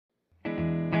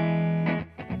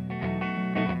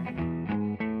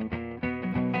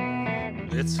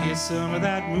Let's get some of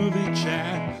that movie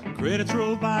chat. Credits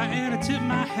roll by and I tip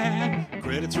my hat.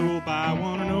 Credits roll by,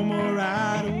 wanna know more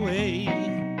right away.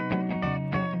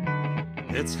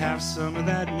 Let's have some of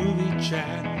that movie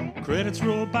chat. Credits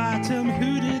roll by, tell me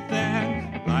who did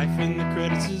that. Life in the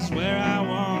credits is where I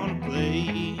wanna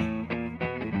play.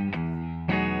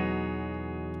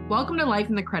 Welcome to Life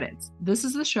in the Credits. This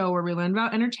is the show where we learn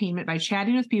about entertainment by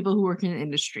chatting with people who work in the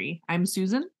industry. I'm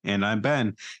Susan. And I'm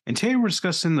Ben. And today we're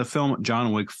discussing the film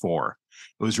John Wick 4.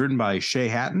 It was written by Shay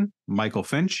Hatton, Michael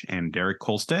Finch, and Derek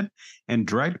Kolstad, and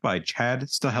directed by Chad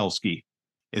Stahelski.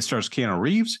 It stars Keanu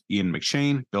Reeves, Ian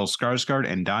McShane, Bill Skarsgård,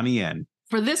 and Donnie Yen.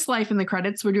 For this Life in the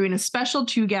Credits, we're doing a special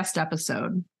two-guest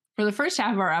episode. For the first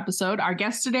half of our episode, our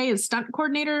guest today is stunt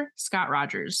coordinator Scott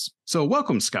Rogers. So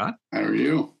welcome, Scott. How are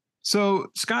you? So,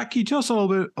 Scott, can you tell us a little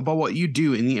bit about what you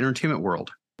do in the entertainment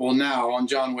world? Well, now on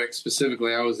John Wick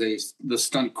specifically, I was the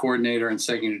stunt coordinator and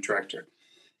second unit director.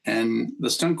 And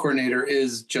the stunt coordinator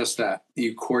is just that.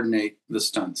 You coordinate the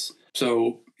stunts.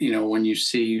 So, when you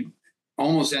see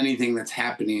almost anything that's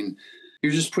happening,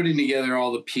 you're just putting together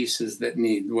all the pieces that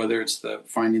need, whether it's the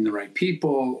finding the right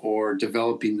people or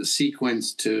developing the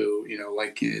sequence to,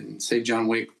 like in, say, John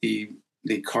Wick, the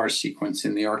car sequence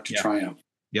in the Arc to Triumph.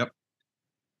 Yep.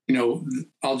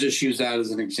 I'll just use that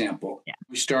as an example. Yeah.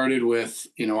 We started with,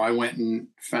 I went and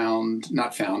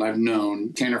I've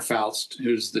known Tanner Faust,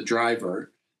 who's the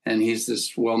driver, and he's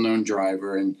this well-known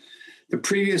driver. And the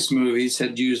previous movies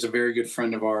had used a very good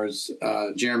friend of ours,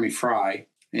 Jeremy Fry,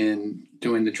 in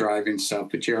doing the driving stuff,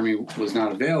 but Jeremy was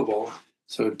not available.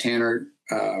 So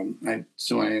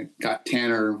I got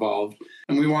Tanner involved,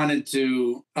 and we wanted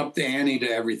to up the ante to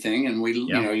everything. And we,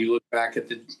 you look back at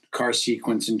the car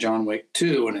sequence in John Wick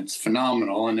 2, and it's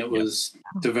phenomenal. And it was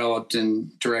developed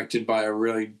and directed by a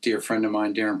really dear friend of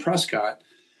mine, Darren Prescott.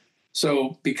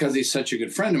 So because he's such a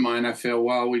good friend of mine, I feel,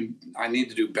 I need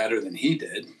to do better than he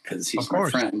did because he's my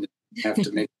friend. I have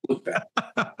to make it look bad.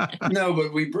 No,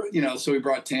 but so we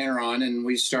brought Tanner on and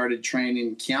we started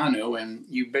training Keanu, and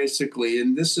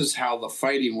and this is how the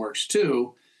fighting works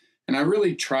too. And I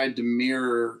really tried to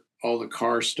mirror all the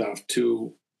car stuff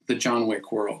to the John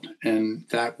Wick world. And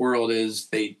that world is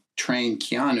they train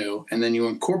Keanu and then you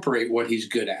incorporate what he's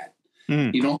good at.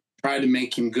 You don't try to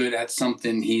make him good at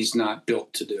something he's not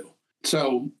built to do.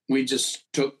 So we just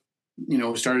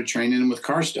started training him with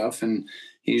car stuff, and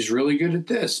he's really good at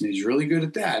this and he's really good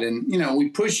at that. And, we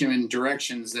push him in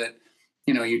directions that,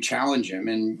 you challenge him.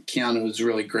 And Keanu is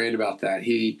really great about that.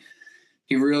 He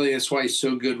really, that's why he's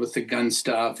so good with the gun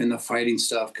stuff and the fighting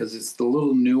stuff, because it's the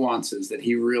little nuances that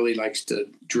he really likes to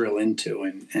drill into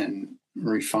and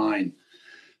refine.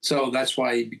 So that's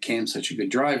why he became such a good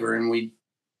driver. And we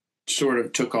sort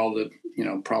of took all the,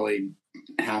 probably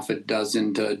half a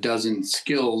dozen to a dozen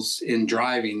skills in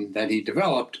driving that he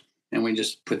developed, and we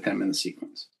just put them in the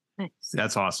sequence. Nice.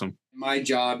 That's awesome. My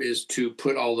job is to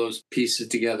put all those pieces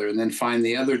together and then find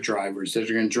the other drivers that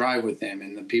are going to drive with him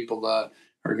and the people that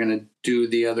are going to do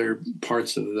the other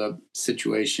parts of the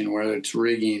situation, whether it's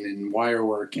rigging and wire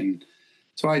work. And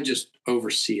so I just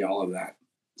oversee all of that.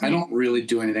 I don't really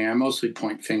do anything. I mostly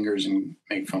point fingers and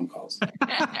make phone calls.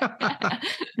 Perfect.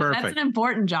 That's an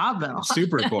important job, though.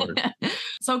 Super important.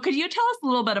 So could you tell us a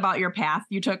little bit about your path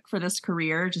you took for this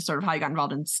career, just sort of how you got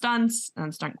involved in stunts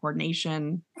and stunt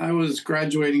coordination? I was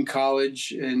graduating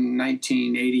college in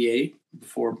 1988,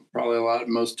 before probably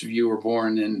most of you were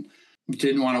born, and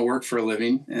didn't want to work for a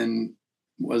living and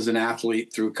was an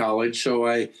athlete through college. So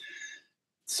I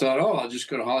thought, I'll just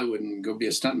go to Hollywood and go be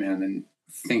a stuntman, and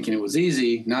thinking it was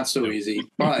easy, not so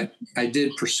easy, but I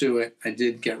did pursue it. I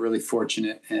did get really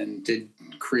fortunate and did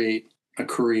create a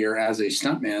career as a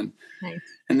stuntman. Nice.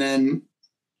 And then,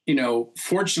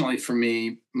 fortunately for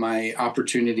me, my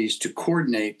opportunities to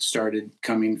coordinate started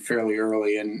coming fairly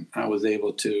early, and I was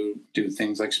able to do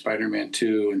things like Spider-Man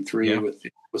 2 and 3 with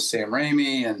Sam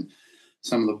Raimi and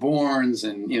some of the Bournes,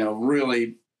 and,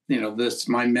 really,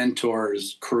 my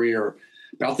mentor's career.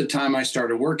 About the time I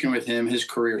started working with him, his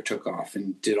career took off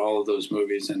and did all of those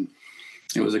movies. And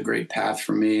it was a great path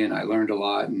for me. And I learned a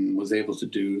lot and was able to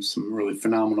do some really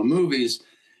phenomenal movies.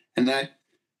 And that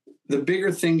the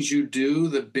bigger things you do,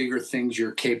 the bigger things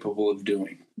you're capable of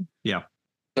doing. Yeah.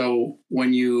 So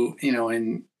when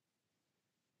and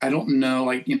I don't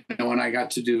know, when I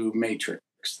got to do Matrix,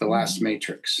 the last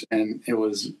Matrix, and it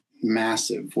was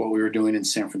massive what we were doing in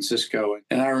San Francisco.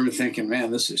 And I remember thinking,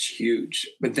 man, this is huge.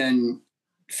 But then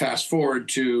fast forward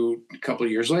to a couple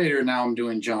of years later, now I'm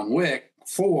doing John Wick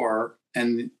 4,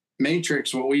 and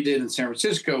Matrix, what we did in San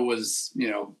Francisco was,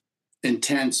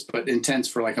 intense, but intense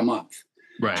for like a month.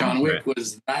 Right. John Wick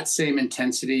was that same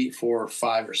intensity for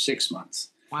 5 or 6 months.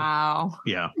 Wow.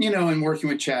 Yeah. And working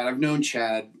with Chad, I've known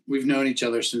Chad. We've known each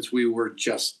other since we were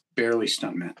just barely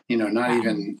stuntmen, not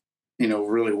even,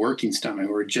 really working stuntmen. We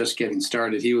were just getting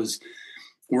started. He was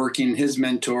working, his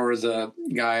mentor was a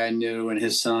guy I knew, and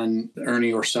his son,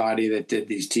 Ernie Orsatti, that did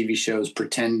these TV shows,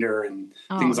 Pretender and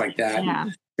things like that. Yeah.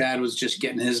 And Dad was just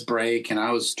getting his break, and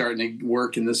I was starting to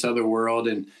work in this other world.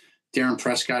 And Darren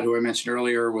Prescott, who I mentioned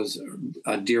earlier, was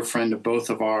a dear friend of both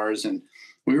of ours. And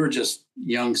we were just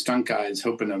young stunt guys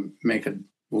hoping to make a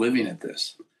living at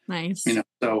this. Nice.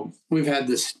 So we've had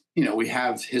this, we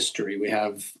have history.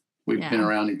 We've been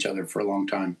around each other for a long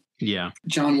time. Yeah.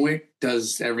 John Wick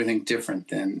does everything different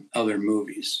than other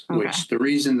movies, which the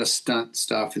reason the stunt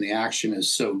stuff and the action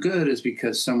is so good is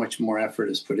because so much more effort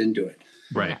is put into it.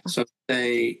 Right. So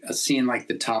say a scene like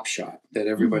the Top Shot that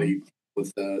everybody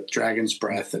with the Dragon's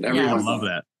Breath that everyone I love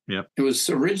that. Yep. It was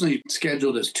originally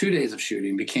scheduled as 2 days of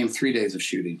shooting, became 3 days of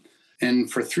shooting.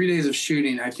 And for 3 days of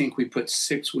shooting, I think we put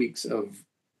 6 weeks of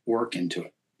work into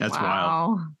it. That's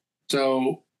wild.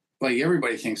 So like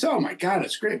everybody thinks, oh my God,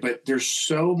 it's great. But there's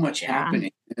so much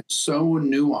happening. It's so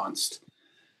nuanced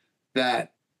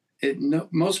that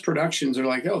most productions are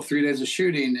like, oh, 3 days of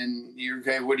shooting and you're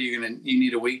okay. What are you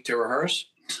need a week to rehearse?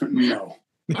 No.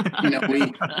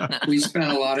 We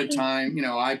spent a lot of time,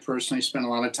 I personally spent a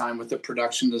lot of time with the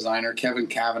production designer, Kevin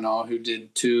Cavanaugh, who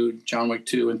did John Wick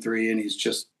 2 and 3, and he's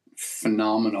just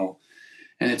phenomenal.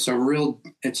 And it's a real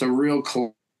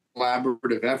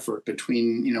collaborative effort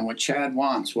between, what Chad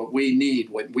wants, what we need,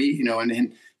 what we,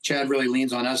 and Chad really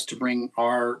leans on us to bring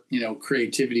our,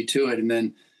 creativity to it. And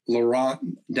then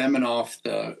Laurent Deminoff,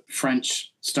 the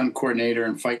French stunt coordinator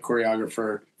and fight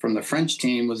choreographer from the French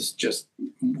team, was just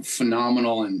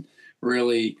phenomenal and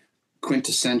really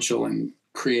quintessential in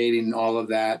creating all of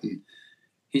that. And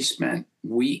he spent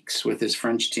weeks with his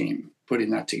French team putting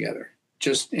that together.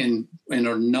 Just in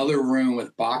another room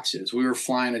with boxes. We were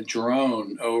flying a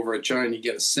drone over it, trying to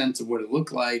get a sense of what it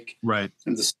looked like. Right.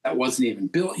 And the set wasn't even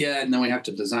built yet. And then we have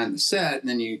to design the set. And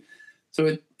then you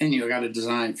got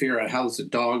to figure out how's the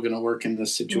dog going to work in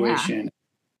this situation.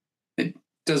 Yeah. It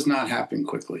does not happen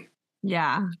quickly.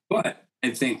 Yeah. But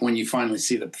I think when you finally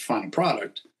see the final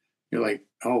product, you're like,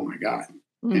 oh my God.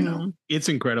 It's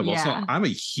incredible. So I'm a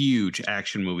huge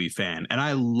action movie fan, and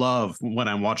I love when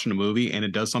I'm watching a movie and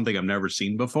it does something I've never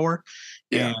seen before.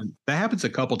 Yeah. And that happens a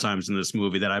couple times in this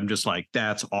movie that I'm just like,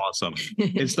 that's awesome.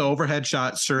 It's the overhead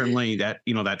shot, certainly that,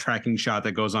 that tracking shot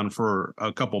that goes on for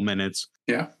a couple minutes.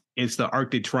 Yeah. It's the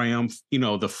Arc de Triomphe,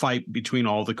 the fight between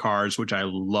all the cars, which I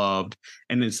loved.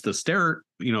 And it's the stair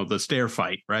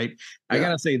fight, right? Yeah. I got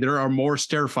to say, there are more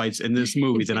stair fights in this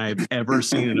movie than I've ever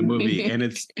seen in a movie. And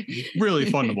it's really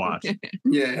fun to watch.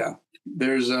 Yeah.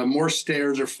 There's more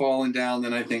stairs are falling down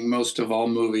than I think most of all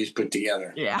movies put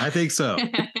together. Yeah. I think so.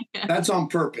 That's on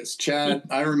purpose. Chad,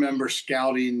 I remember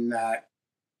scouting that.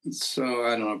 So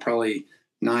I don't know, probably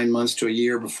 9 months to a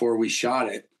year before we shot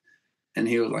it. And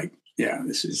he was like, yeah,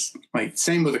 this is like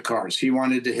same with the cars. He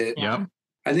wanted to hit. Yeah.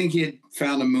 I think he had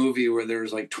found a movie where there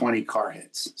was like 20 car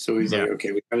hits. So he's like,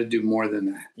 okay, we got to do more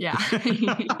than that. Yeah.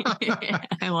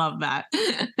 I love that.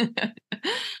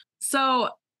 So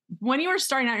when you were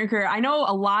starting out your career, I know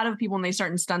a lot of people when they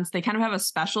start in stunts, they kind of have a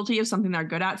specialty of something they're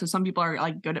good at. So some people are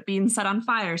like good at being set on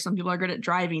fire. Some people are good at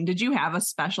driving. Did you have a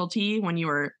specialty when you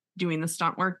were doing the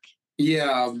stunt work?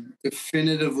 Yeah,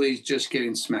 definitively just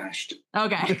getting smashed.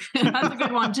 Okay. That's a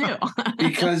good one too.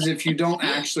 Because if you don't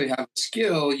actually have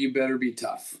skill, you better be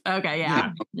tough. Okay,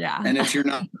 yeah. And if you're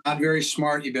not very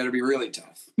smart, you better be really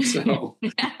tough. So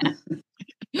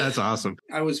that's awesome.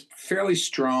 I was fairly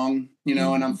strong,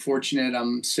 and I'm fortunate.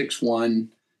 I'm 6'1",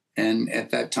 and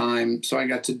at that time, so I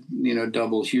got to,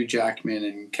 double Hugh Jackman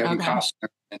and Kevin Costner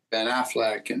and Ben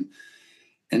Affleck and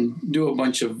do a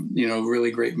bunch of, really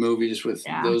great movies with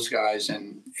those guys.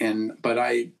 But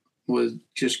I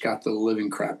just got the living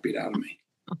crap beat out of me.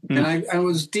 And I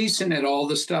was decent at all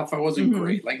the stuff. I wasn't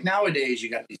great. Like nowadays you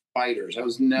got these fighters. I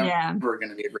was never going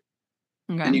to be a great.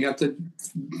 Okay. And you got the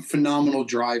phenomenal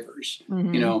drivers,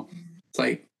 it's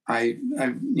like I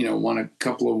won a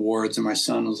couple of awards and my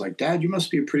son was like, Dad, you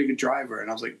must be a pretty good driver. And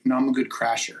I was like, no, I'm a good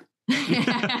crasher.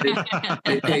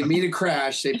 They pay me to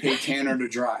crash. They pay Tanner to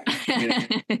drive.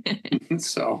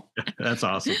 So that's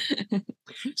awesome.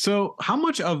 So how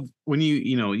much of when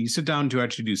you sit down to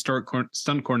actually do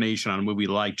stunt coordination on a movie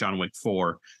like John Wick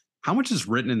 4, how much is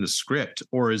written in the script,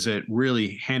 or is it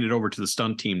really handed over to the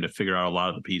stunt team to figure out a lot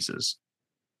of the pieces?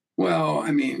 Well,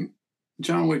 I mean,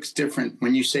 John Wick's different.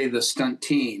 When you say the stunt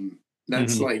team,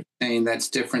 that's like saying that's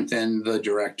different than the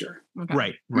director. Okay.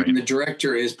 Right. And the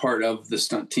director is part of the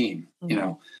stunt team,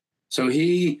 So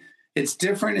he It's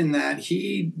different in that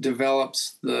he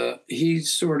develops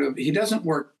he doesn't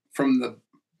work from the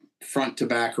front to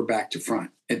back or back to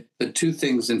front. The two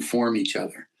things inform each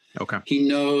other. Okay. He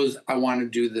knows I want to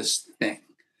do this thing.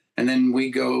 And then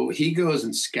he goes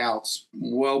and scouts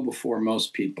well before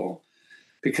most people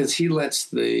because he lets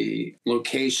the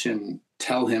location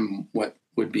tell him what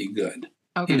would be good.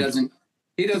 Okay.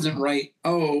 He doesn't write,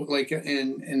 like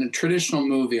in a traditional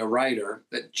movie, a writer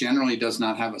that generally does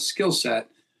not have a skill set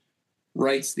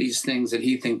writes these things that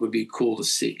he think would be cool to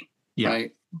see. Yeah.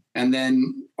 Right. And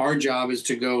then our job is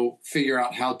to go figure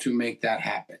out how to make that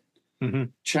happen. Mm-hmm.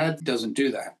 Chad doesn't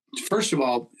do that. First of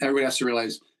all, everybody has to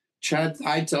realize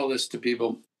I tell this to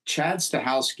people, Chad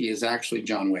Stahelski is actually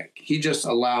John Wick. He just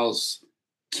allows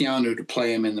Keanu to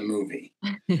play him in the movie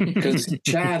because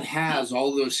Chad has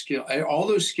all those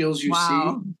skills you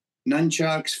see,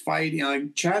 nunchucks,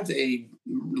 fighting. Chad's a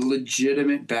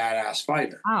legitimate badass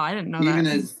fighter. Oh, I didn't know Even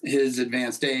that. Even at his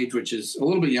advanced age, which is a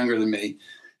little bit younger than me,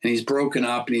 and he's broken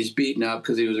up and he's beaten up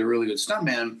because he was a really good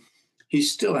stuntman, he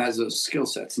still has those skill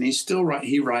sets, and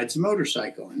he rides a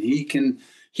motorcycle, and he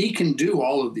can do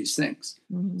all of these things.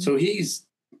 Mm-hmm. So he's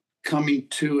coming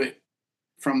to it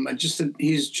from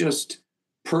he's just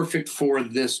perfect for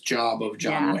this job of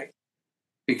John Wick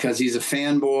because he's a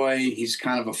fanboy. He's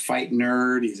kind of a fight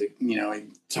nerd. He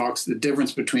talks the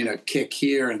difference between a kick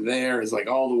here and there is like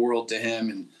all the world to him,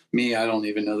 and me, I don't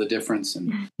even know the difference.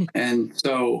 And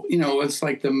so, it's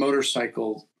like the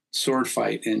motorcycle sword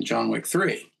fight in John Wick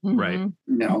 3. Right.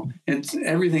 And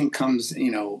everything comes,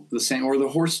 the same, or the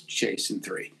horse chase in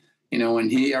 3, and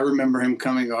I remember him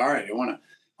coming, all right, I want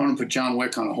to put John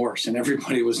Wick on a horse. And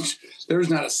everybody there was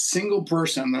not a single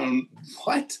person known,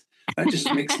 what? That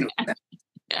just makes no sense.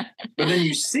 But then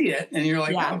you see it and you're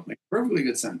like, oh, makes perfectly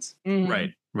good sense. Mm-hmm.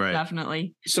 Right.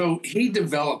 Definitely. So he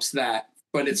develops that,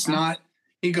 but it's not,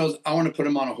 he goes, I want to put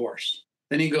him on a horse.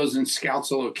 Then he goes and scouts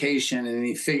a location and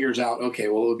he figures out, okay,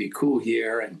 well, it would be cool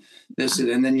here. And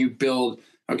and then you build,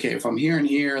 okay, if I'm here and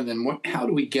here, then how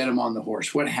do we get him on the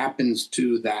horse? What happens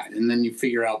to that? And then you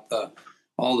figure out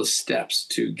all the steps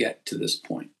to get to this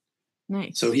point.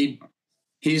 Nice. So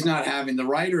he's not having the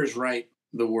writers write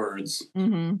the words.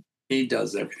 Mm-hmm. He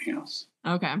does everything else.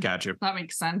 Okay. Gotcha. That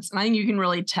makes sense. And I think you can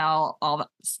really tell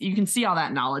you can see all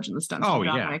that knowledge in the stunts. Oh,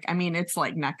 yeah. I mean, it's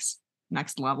like next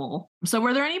level. So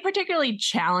were there any particularly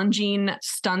challenging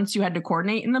stunts you had to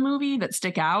coordinate in the movie that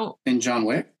stick out? In John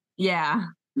Wick? Yeah.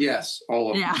 Yes,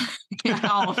 all of them. Yeah,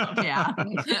 all of them, yeah.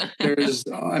 There's,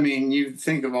 you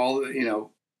think of all the,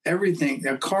 everything,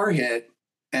 a car hit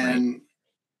and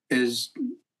is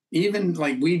even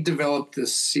like we developed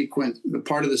this sequence, the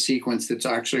part of the sequence that's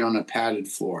actually on a padded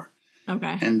floor.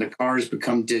 Okay. And the cars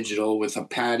become digital with a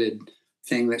padded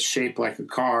thing that's shaped like a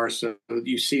car. So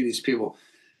you see these people,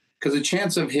 because the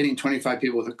chance of hitting 25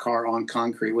 people with a car on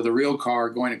concrete, with a real car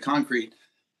going to concrete,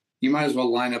 you might as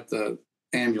well line up the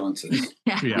ambulances.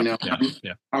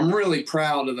 I'm really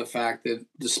proud of the fact that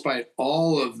despite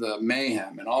all of the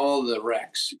mayhem and all the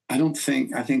wrecks, I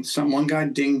think one guy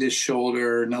dinged his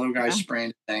shoulder, another guy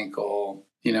sprained his ankle,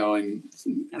 and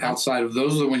outside of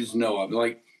those are the ones you know of.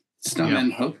 Like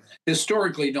stuntmen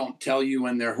historically don't tell you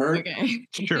when they're hurt. Okay.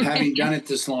 Sure. Having done it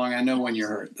this long, I know when you're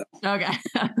hurt though. Okay.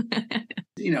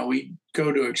 We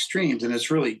go to extremes, and it's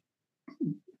really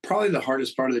probably the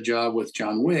hardest part of the job with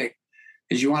John Wick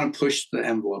is you want to push the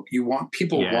envelope.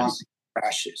 People want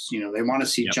crashes. They want to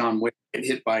see John Wick get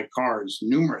hit by cars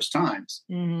numerous times.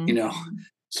 Mm-hmm.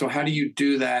 So how do you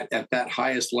do that at that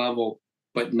highest level,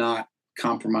 but not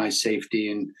compromise safety?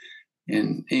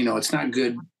 And it's not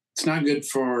good. It's not good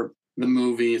for the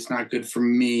movie. It's not good for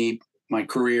me, my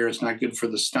career. It's not good for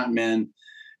the stuntmen.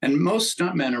 And most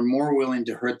stuntmen are more willing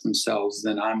to hurt themselves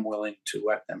than I'm willing to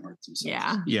let them hurt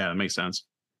themselves. Yeah, that makes sense.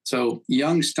 So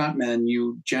young stuntmen,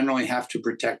 you generally have to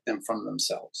protect them from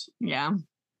themselves. Yeah.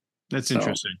 That's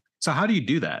interesting. So how do you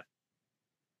do that?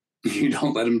 You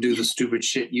don't let them do the stupid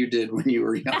shit you did when you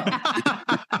were young.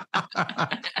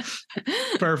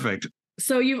 Perfect.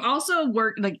 So you've also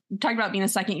talked about being a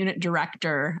second unit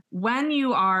director. When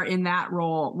you are in that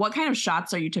role, what kind of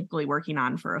shots are you typically working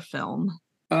on for a film?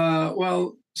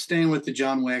 Well, staying with the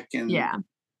John Wick and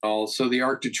also the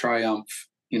Arc de Triomphe,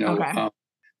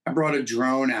 I brought a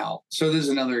drone out. So there's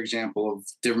another example of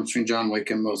the difference between John Wick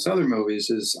and most other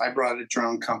movies is I brought a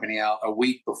drone company out a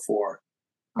week before,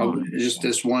 just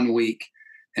this 1 week.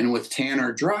 And with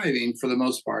Tanner driving for the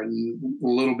most part, and a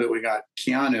little bit we got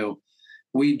Keanu,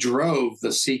 we drove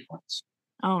the sequence.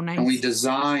 Oh, nice. And we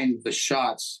designed the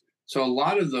shots. So a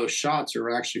lot of those shots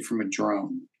are actually from a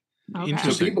drone. Okay.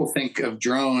 So people think of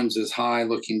drones as high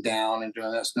looking down and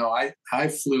doing this. No, I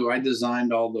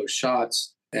designed all those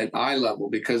shots at eye level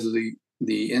because of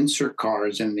the insert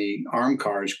cars and the arm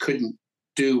cars couldn't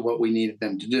do what we needed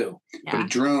them to do. Yeah. But a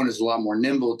drone is a lot more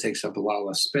nimble, it takes up a lot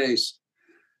less space,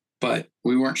 but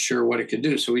we weren't sure what it could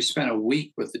do. So we spent a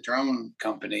week with the drone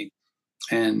company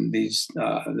and this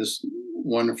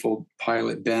wonderful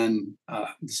pilot, Ben,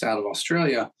 that's out of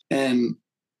Australia. And,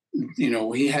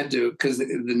 he had to, because the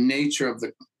nature of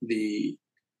the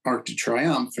Arc de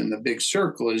Triomphe and the big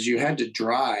circle is you had to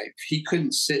drive. He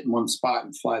couldn't sit in one spot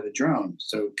and fly the drone.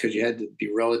 So, because you had to be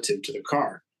relative to the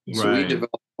car. So we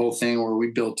developed a whole thing where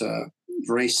we built a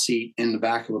race seat in the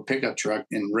back of a pickup truck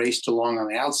and raced along on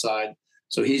the outside.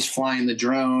 So he's flying the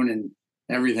drone and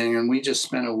everything. And we just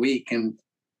spent a week, and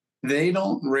they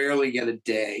don't rarely get a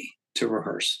day to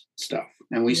rehearse stuff.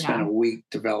 And we spent a week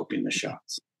developing the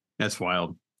shots. That's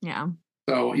wild. Yeah.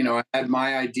 So, I had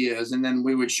my ideas, and then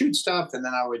we would shoot stuff, and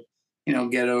then I would,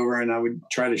 get over and I would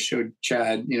try to show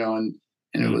Chad, and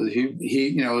it was,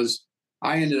 he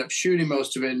I ended up shooting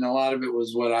most of it, and a lot of it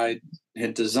was what I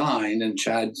had designed, and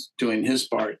Chad's doing his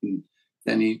part. And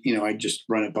then I just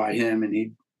run it by him, and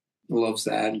he loves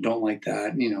that and don't like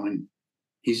that, and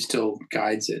he still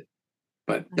guides it.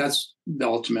 But that's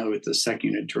ultimately what the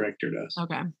second unit director does.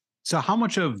 Okay. So how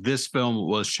much of this film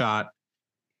was shot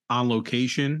on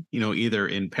location, either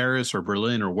in Paris or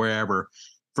Berlin or wherever,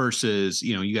 versus,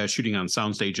 you guys shooting on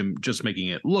soundstage and just making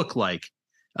it look like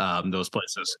those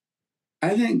places?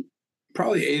 I think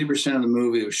probably 80% of the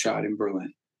movie was shot in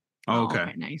Berlin. Oh,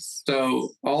 okay. Nice.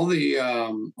 So all the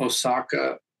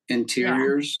Osaka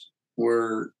interiors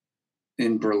were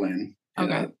in Berlin.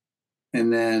 Okay.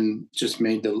 And then just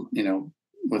made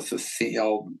with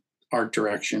the art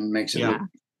direction makes it look like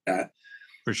that.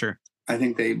 For sure. I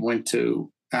think they went to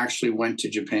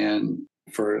Japan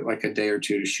for like a day or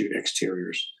two to shoot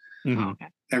exteriors. Mm-hmm. Oh, okay.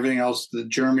 Everything else, the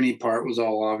Germany part was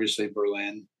all obviously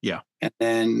Berlin. Yeah. And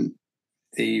then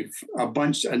the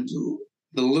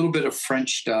little bit of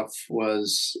French stuff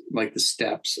was like the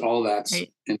steps, all that's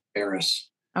in Paris.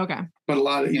 Okay. But a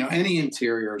lot of, any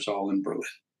interior is all in Berlin.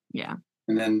 Yeah.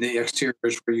 And then the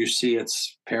exteriors where you see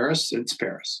it's Paris.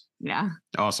 Yeah.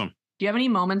 Awesome. Do you have any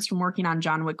moments from working on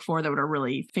John Wick 4 that were a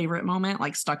really favorite moment,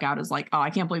 like stuck out as like, oh,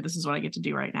 I can't believe this is what I get to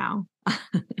do right now?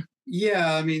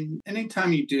 Yeah. I mean,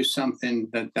 anytime you do something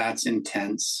that's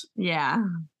intense,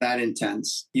 that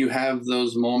intense, you have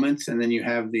those moments, and then you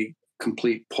have the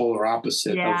complete polar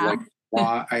opposite of like,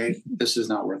 why this is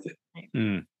not worth it.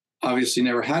 Mm. Obviously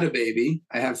never had a baby.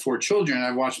 I have 4 children. I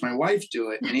watched my wife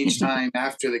do it. And each time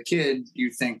after the kid,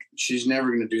 you think she's never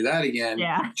going to do that again.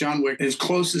 Yeah. John Wick is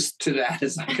closest to that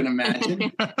as I can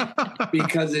imagine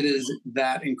because it is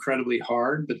that incredibly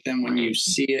hard. But then when you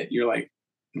see it, you're like,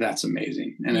 that's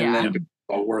amazing. And then it's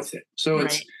all worth it. So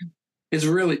it's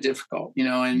really difficult,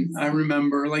 and I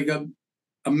remember like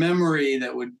a memory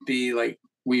that would be like,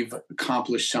 we've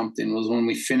accomplished something was when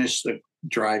we finished the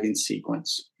driving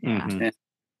sequence. Mm-hmm. And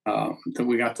then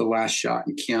we got the last shot,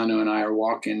 and Keanu and I are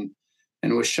walking,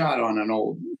 and it was shot on an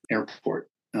old airport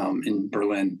in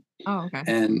Berlin. Oh, okay.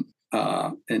 And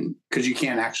because you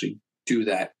can't actually do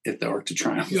that at the Arc de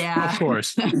Triomphe. Yeah, of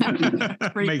course.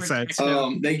 Makes sense.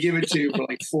 They give it to you for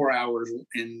like 4 hours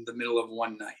in the middle of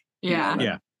one night.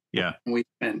 Yeah. Yeah. And we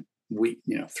spent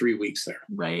 3 weeks there.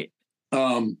 Right.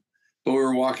 But we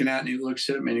were walking out, and he looks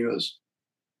at me and he goes,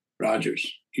 "Rogers,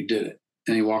 you did it."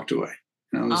 And he walked away.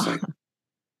 And I was like,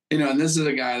 and this is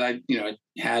a guy that I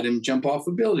had him jump off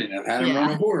a building. I've had him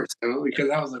run a horse, because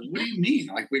I was like, what do you mean?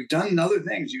 Like, we've done other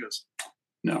things. He goes,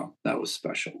 no, that was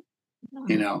special.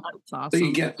 That's awesome. So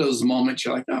you get those moments,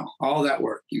 you're like, oh, all that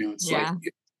work, it's like,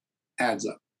 it adds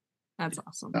up. That's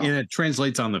awesome. And it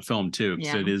translates on the film too,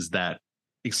 because it is that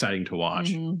exciting to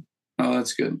watch. Mm-hmm. Oh,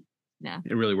 that's good. Yeah.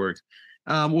 It really works.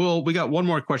 Well, we got one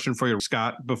more question for you,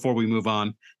 Scott, before we move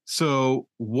on. So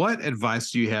what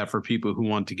advice do you have for people who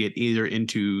want to get either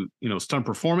into, stunt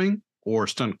performing or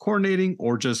stunt coordinating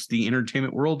or just the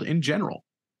entertainment world in general?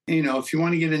 If you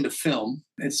want to get into film,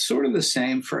 it's sort of the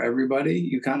same for everybody.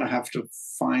 You kind of have to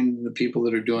find the people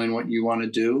that are doing what you want to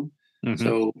do. Mm-hmm.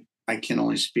 So I can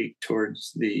only speak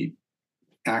towards the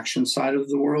action side of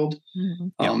the world.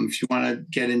 Mm-hmm. If you want to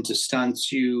get into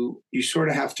stunts, you sort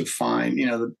of have to find,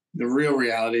 the real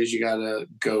reality is you got to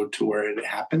go to where it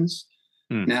happens.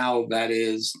 Now that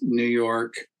is New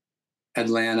York,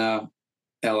 Atlanta,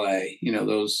 LA,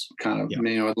 those kind of,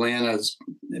 Atlanta's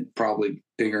probably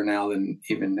bigger now than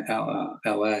even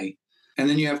LA. And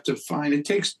then you have to find, it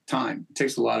takes time. It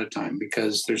takes a lot of time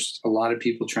because there's a lot of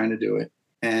people trying to do it.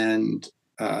 And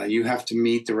you have to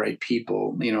meet the right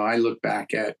people. I look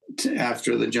back at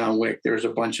after the John Wick, there's a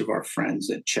bunch of our friends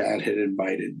that Chad had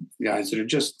invited, guys that are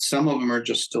just, some of them are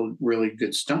just still really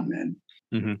good stuntmen.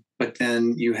 Mm-hmm. But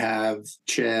then you have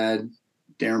Chad,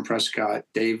 Darren Prescott,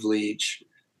 Dave Leach,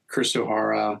 Chris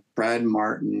O'Hara, Brad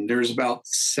Martin. There's about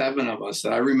 7 of us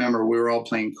that I remember we were all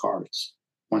playing cards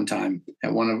one time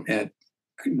at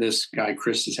this guy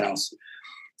Chris's house.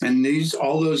 And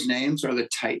all those names are the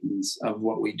titans of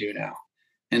what we do now.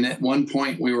 And at one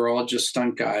point we were all just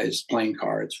stunt guys playing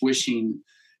cards, wishing,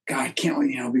 God, can't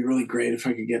we, it'd be really great if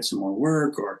I could get some more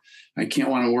work, or I can't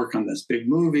want to work on this big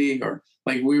movie, or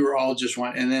like we were all just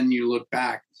and then you look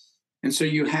back. And so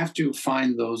you have to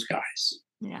find those guys.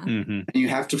 Yeah. Mm-hmm. And you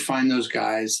have to find those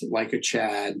guys like a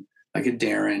Chad, like a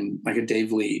Darren, like a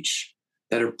Dave Leach,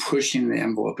 that are pushing the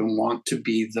envelope and want to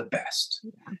be the best.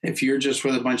 Yeah. If you're just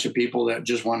with a bunch of people that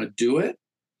just want to do it,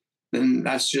 then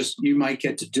you might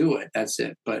get to do it. That's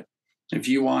it. But if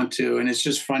you want to, and it's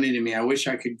just funny to me, I wish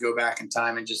I could go back in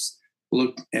time and just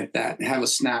look at that and have a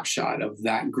snapshot of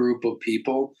that group of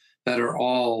people that are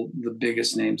all the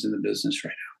biggest names in the business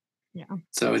right now. Yeah.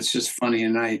 So it's just funny.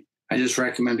 And I just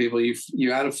recommend people, you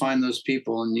got to find those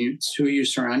people, and it's who you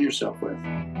surround yourself with.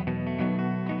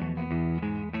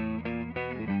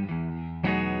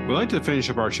 We'd like to finish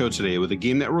up our show today with a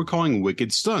game that we're calling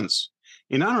Wicked Stunts.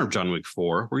 In honor of John Wick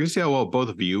 4, we're going to see how well both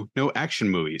of you know action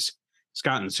movies.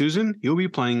 Scott and Susan, you'll be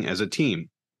playing as a team.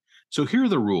 So here are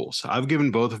the rules. I've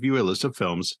given both of you a list of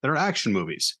films that are action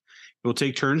movies. You'll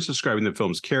take turns describing the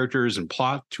film's characters and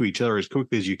plot to each other as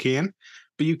quickly as you can,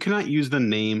 but you cannot use the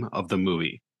name of the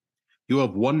movie. You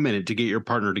have 1 minute to get your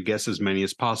partner to guess as many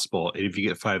as possible, and if you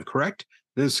get 5 correct,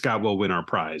 then Scott will win our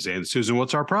prize. And Susan,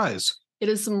 what's our prize? It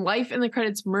is some Life in the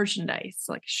Credits merchandise,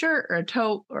 like a shirt or a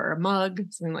tote or a mug,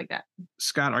 something like that.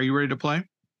 Scott, are you ready to play?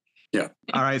 Yeah.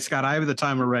 All right, Scott, I have the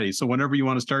timer ready. So whenever you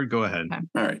want to start, go ahead. Okay.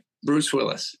 All right. Bruce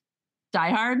Willis. Die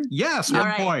Hard? Yes,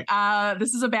 1 point.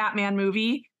 This is a Batman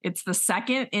movie. It's the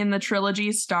second in the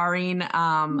trilogy starring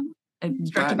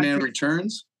Batman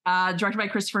Returns. Directed by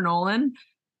Christopher Nolan.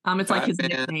 It's like his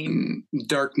nickname.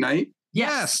 Dark Knight.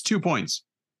 Yes, 2 points.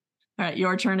 All right,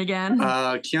 your turn again.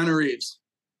 Keanu Reeves.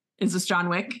 Is this John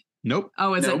Wick? Nope.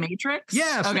 Oh, is Nope. it Matrix?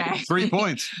 Yes. Okay. 3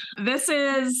 points. This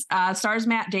is stars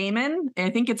Matt Damon. I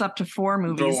think it's up to 4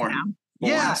 movies now.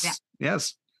 Yes. Yeah.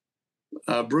 Yes.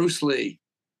 Bruce Lee.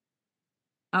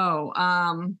 Oh,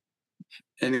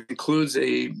 And it includes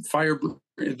a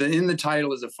in the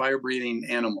title is a fire-breathing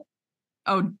animal.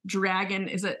 Oh, Dragon.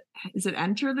 Is it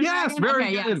Enter the Yes, Dragon?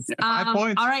 very Okay, good. yes. 5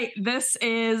 points. All right. This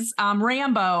is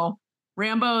Rambo.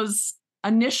 Rambo's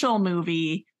initial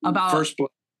movie about First Blood.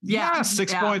 Yeah,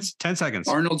 6 points, 10 seconds.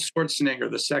 Arnold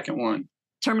Schwarzenegger, the second one.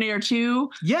 Terminator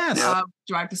 2. Yes.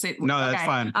 Do I have to say? No, that's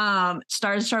fine.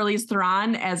 Stars Charlize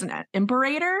Theron as an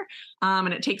imperator,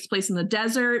 and it takes place in the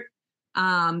desert.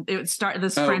 It would start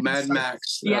this. Mad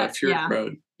Max. Fury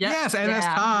Road. Yep. Yes, and it's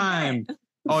time.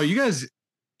 Oh, you guys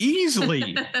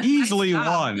easily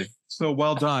won. So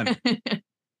well done.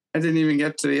 I didn't even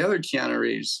get to the other Keanu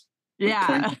Reeves.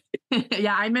 Yeah.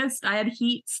 Yeah, I missed. I had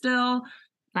Heat still.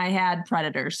 I had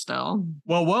Predator still.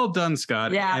 Well done,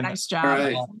 Scott. Yeah, and nice job.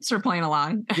 Right. Thanks for playing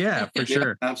along. Yeah, for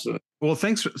sure. Yeah, absolutely. Well,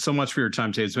 thanks so much for your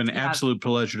time today. It's been an absolute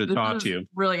pleasure to talk to you.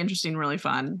 Really interesting, really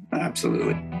fun.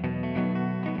 Absolutely.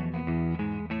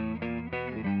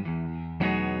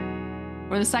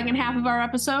 For the second half of our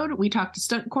episode, we talked to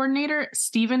stunt coordinator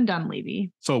Stephen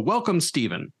Dunlevy. So welcome,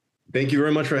 Stephen. Thank you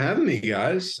very much for having me,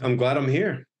 guys. I'm glad I'm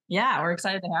here. Yeah, we're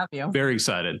excited to have you. Very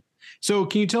excited. So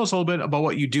can you tell us a little bit about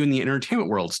what you do in the entertainment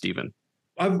world, Stephen?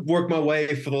 I've worked my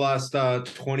way for the last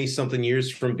 20-something years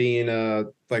from being a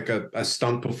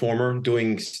stunt performer,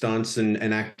 doing stunts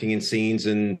and acting in scenes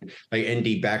and like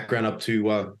ND background up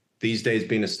to these days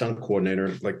being a stunt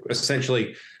coordinator. Like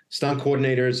essentially stunt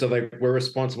coordinators are like, we're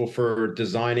responsible for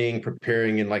designing,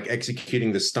 preparing, and like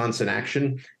executing the stunts and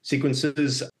action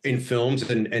sequences in films.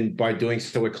 And by doing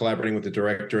so, we're collaborating with the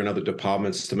director and other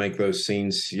departments to make those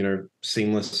scenes,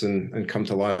 seamless and come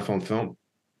to life on film.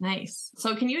 Nice.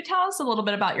 So can you tell us a little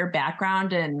bit about your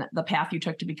background and the path you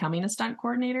took to becoming a stunt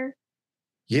coordinator?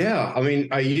 Yeah. I mean,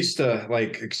 I used to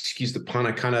excuse the pun,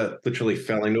 I kind of literally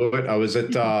fell into it. I was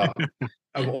at,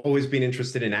 I've always been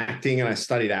interested in acting, and I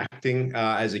studied acting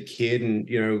as a kid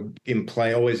and, in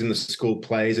play, always in the school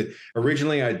plays.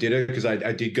 Originally, I did it because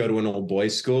I did go to an all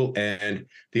boys school, and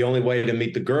the only way to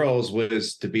meet the girls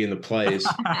was to be in the plays.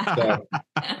 So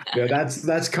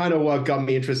that's kind of what got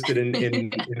me interested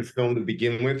in film to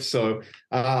begin with. So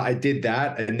I did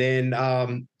that. And then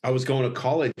I was going to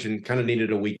college and kind of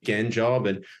needed a weekend job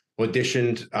and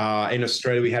auditioned in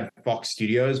Australia. We had Fox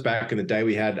Studios back in the day.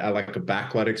 We had like a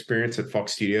backlot experience at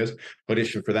Fox Studios.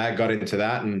 Auditioned for that, got into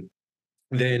that, and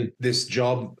then this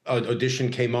job audition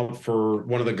came up for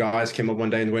one of the guys. Came up one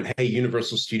day and went, "Hey,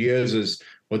 Universal Studios is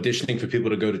auditioning for people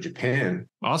to go to Japan.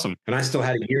 Awesome. And I still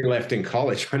had a year left in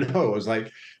college. I know. I was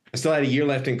like, I still had a year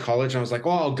left in college. And I was like,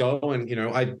 oh, I'll go. And, you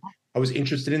know, I was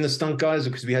interested in the stunt guys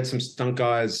because we had some stunt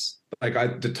guys. Like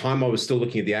at the time I was still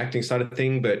looking at the acting side of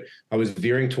thing, but I was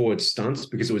veering towards stunts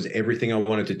because it was everything I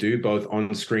wanted to do, both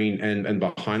on screen and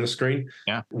behind the screen.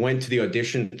 Yeah. Went to the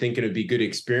audition thinking it'd be a good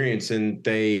experience, and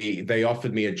they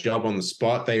offered me a job on the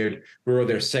spot. We were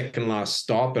their second last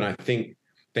stop, and I think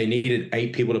they needed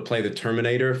 8 people to play the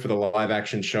Terminator for the live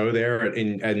action show there,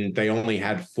 and they only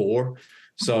had 4.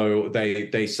 So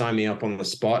they signed me up on the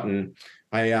spot, and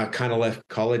I kind of left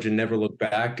college and never looked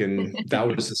back. And that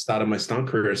was the start of my stunt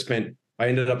career. I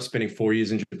ended up spending 4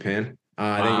 years in Japan.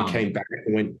 Wow.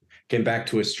 Then came back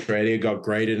to Australia, got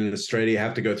graded in Australia. You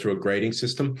have to go through a grading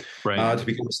system to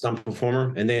become a stunt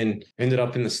performer, and then ended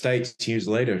up in the States years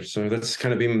later. So that's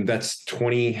kind of that's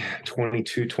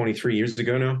 22, 23 years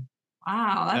ago now.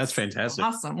 Wow, that's fantastic.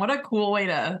 Awesome. What a cool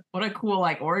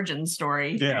like origin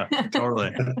story. Yeah,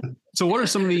 totally. So what are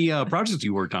some of the projects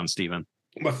you worked on, Stephen?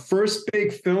 My first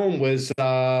big film was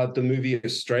the movie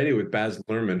Australia with Baz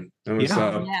Luhrmann. That was,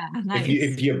 nice.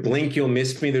 If you blink, you'll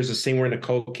miss me. There's a scene where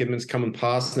Nicole Kidman's coming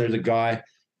past, and there's a guy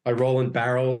rolling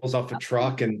barrels off a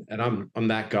truck, and I'm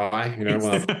that guy. You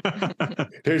know,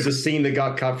 there's a scene that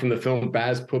got cut from the film.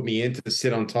 Baz put me in to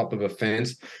sit on top of a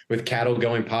fence with cattle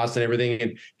going past and everything,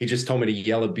 and he just told me to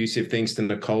yell abusive things to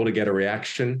Nicole to get a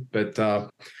reaction. But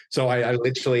so I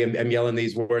literally am yelling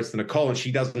these words to Nicole, and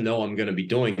she doesn't know I'm going to be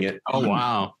doing it. Oh,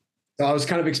 wow. So I was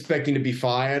kind of expecting to be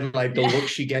fired. Like the look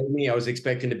she gave me, I was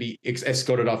expecting to be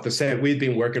escorted off the set. We'd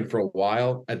been working for a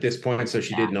while at this point, so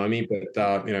she did know me.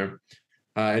 But, you know,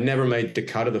 I never made the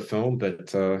cut of the film,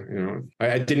 but, you know,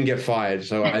 I didn't get fired.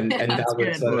 So, and that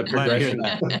was the progression.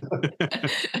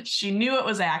 She knew it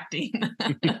was acting.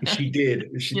 She did.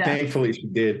 Thankfully, she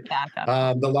did.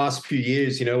 The last few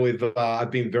years, you know,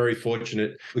 I've been very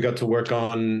fortunate. We got to work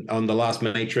on The Last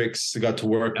Matrix. We got to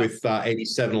work with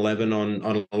 8711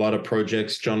 on a lot of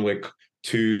projects, John Wick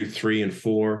 2, 3, and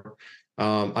 4,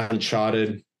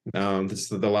 Uncharted.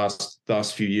 This is the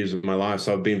last few years of my life.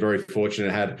 So I've been very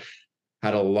fortunate.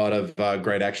 Had a lot of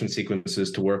great action sequences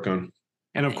to work on.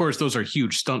 And of course, those are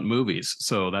huge stunt movies.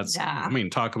 So that's, I mean,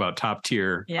 talk about top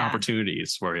tier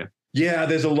opportunities for you. Yeah,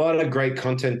 there's a lot of great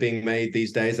content being made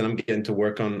these days, and I'm getting to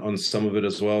work on some of it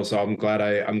as well. So I'm glad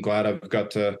I've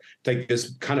got to take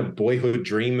this kind of boyhood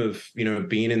dream of, you know,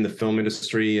 being in the film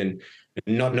industry and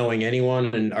not knowing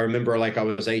anyone. And I remember, like, I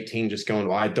was 18 just going,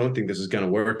 well, I don't think this is going to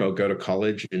work. I'll go to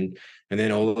college. And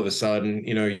then all of a sudden,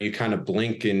 you know, you kind of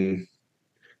blink, and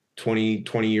 20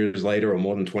 years later, or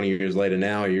more than 20 years later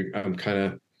now, I'm kind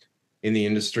of in the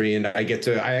industry, and I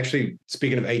actually,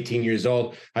 speaking of 18 years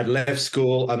old, I'd left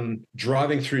school. I'm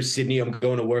driving through Sydney. I'm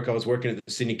going to work. I was working at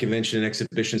the Sydney Convention and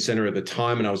Exhibition Center at the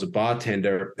time, and I was a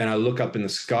bartender, and I look up in the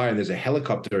sky, and there's a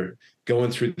helicopter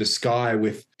going through the sky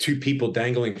with 2 people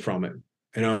dangling from it,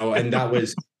 you know, and that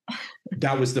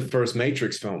was the first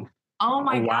Matrix film. Oh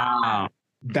my wow. God.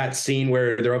 That scene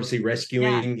where they're obviously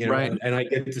rescuing, you know, right. and I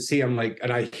get to see, and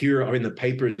I hear in the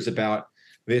papers about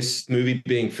this movie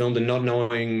being filmed and not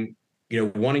knowing, you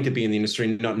know, wanting to be in the industry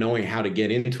and not knowing how to get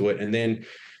into it. And then,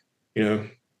 you know,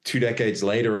 2 decades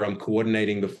later, I'm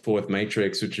coordinating the 4th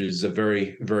Matrix, which is a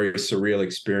very, very surreal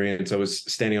experience. I was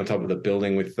standing on top of the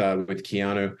building with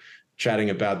Keanu,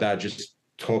 chatting about that, just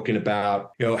talking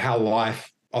about, you know, how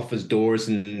life offers doors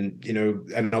and, you know,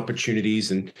 and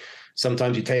opportunities, and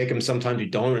sometimes you take them, sometimes you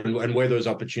don't, and where those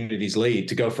opportunities lead.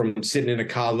 To go from sitting in a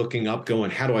car looking up,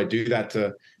 going, how do I do that,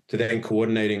 to then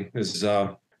coordinating is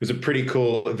a pretty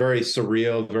cool, very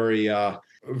surreal,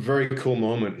 very cool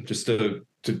moment, just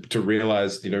to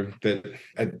realize, you know, that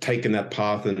I'd taken that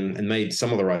path and made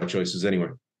some of the right choices anyway.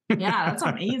 Yeah, that's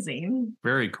amazing.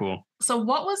 Very cool. So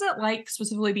what was it like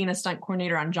specifically being a stunt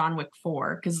coordinator on John Wick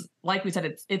 4? Because like we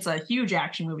said, it's a huge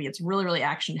action movie. It's really, really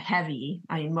action heavy.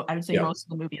 I mean, I would say most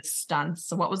of the movie is stunts.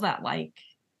 So what was that like?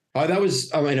 Oh, that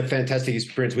was, I mean, a fantastic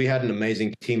experience. We had an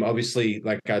amazing team. Obviously,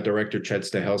 like our director, Chad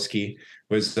Stahelski,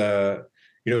 was,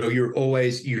 you know,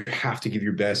 you have to give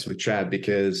your best with Chad,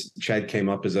 because Chad came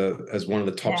up as one of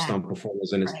the top stunt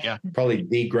performers, and is probably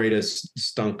the greatest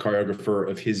stunt choreographer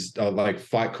of his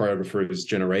fight choreographer of his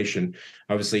generation.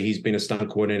 Obviously, he's been a stunt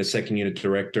coordinator, second unit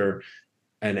director,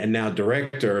 and now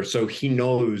director. So he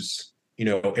knows, you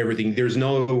know, everything. There's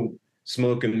no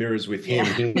smoke and mirrors with him.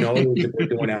 He knows if we're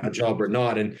doing our job or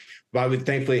not. And we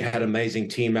thankfully had an amazing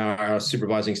team. Our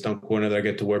supervising stunt coordinator I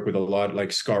get to work with a lot,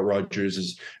 like Scott Rogers,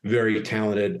 is very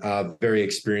talented, very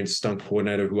experienced stunt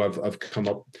coordinator who I've come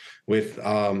up with.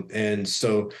 And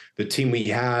so the team we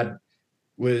had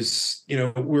was,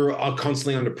 we're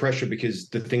constantly under pressure because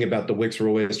the thing about the Wicks, we're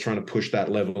always trying to push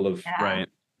that level of right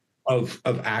of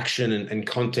action and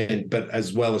content, but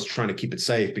as well as trying to keep it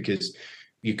safe because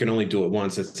you can only do it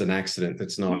once. It's an accident.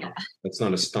 It's not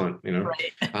a stunt,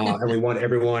 Right. And we want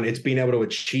everyone, it's being able to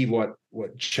achieve what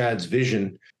Chad's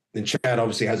vision. And Chad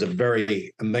obviously has a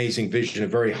very amazing vision, a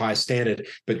very high standard,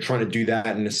 but trying to do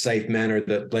that in a safe manner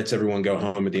that lets everyone go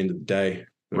home at the end of the day.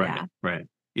 Right.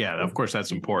 Yeah, of course,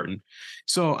 that's important.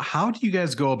 So how do you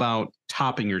guys go about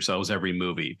topping yourselves every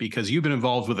movie? Because you've been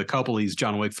involved with a couple of these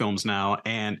John Wick films now,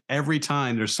 and every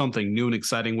time there's something new and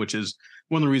exciting, which is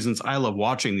one of the reasons I love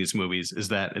watching these movies, is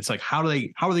that it's like, how are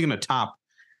they going to top,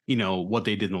 what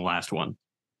they did in the last one?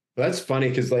 Well, that's funny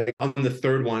because like on the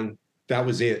third one, that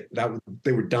was it.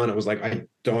 They were done. It was like, I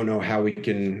don't know how we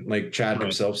can, like Chad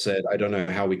himself said, I don't know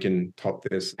how we can top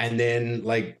this. And then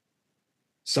like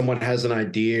someone has an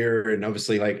idea, and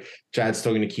obviously like Chad's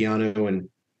talking to Keanu and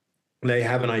they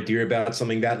have an idea about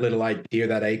something. That little idea,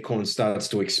 that acorn starts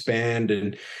to expand,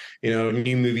 and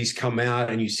new movies come out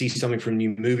and you see something from a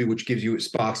new movie which gives you, it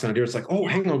sparks an idea. It's like, oh,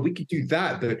 hang on, we could do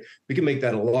that, but we can make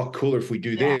that a lot cooler if we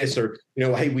do this. Or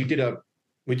hey, we did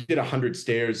 100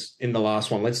 stairs in the last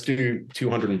one, let's do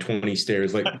 220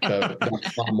 stairs, like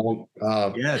totally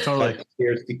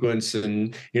stair sequence.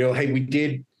 And hey, we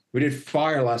did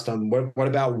fire last time. What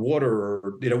about water?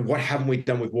 Or what haven't we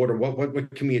done with water?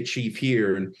 What can we achieve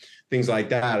here? And things like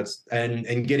that.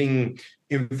 And getting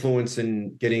influence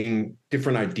and getting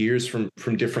different ideas from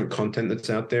different content that's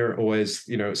out there always,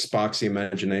 sparks the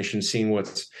imagination, seeing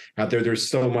what's out there. There's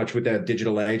so much with that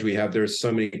digital age we have. There's so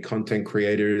many content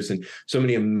creators and so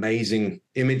many amazing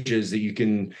images that you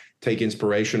can take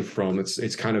inspiration from.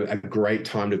 It's kind of a great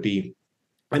time to be,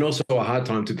 and also a hard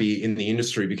time to be in the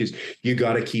industry because you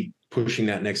got to keep pushing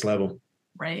that next level.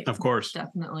 Right. Of course.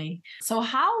 Definitely. So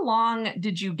how long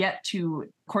did you get to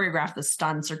choreograph the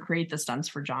stunts or create the stunts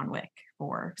for John Wick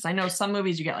for? Because I know some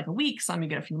movies you get like a week, some you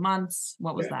get a few months.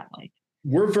 What was that like?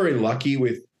 We're very lucky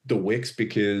with the Wicks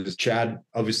because Chad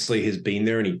obviously has been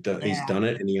there and he's done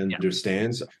it and he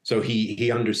understands. So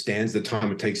he understands the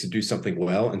time it takes to do something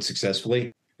well and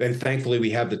successfully. And thankfully,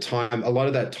 we have the time. A lot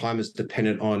of that time is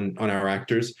dependent on our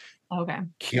actors. Okay.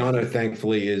 Keanu,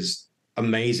 thankfully, is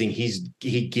amazing.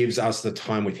 He gives us the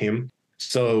time with him.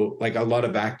 So, like a lot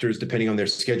of actors, depending on their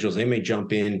schedules, they may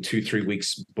jump in 2-3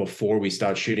 weeks before we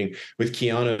start shooting. With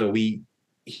Keanu,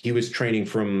 he was training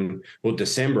from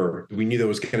December. We knew there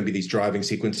was going to be these driving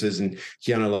sequences, and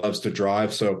Keanu loves to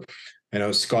drive. So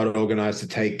Scott organized to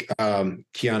take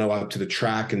Keanu up to the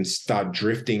track and start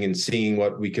drifting and seeing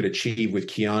what we could achieve with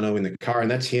Keanu in the car.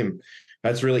 And that's him.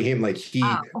 That's really him. Like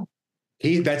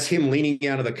that's him leaning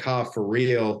out of the car for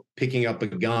real, picking up a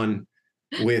gun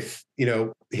with,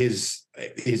 his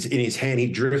in his hand. He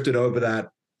drifted over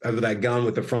that gun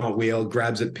with the front wheel,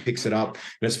 grabs it, picks it up,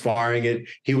 and is firing it.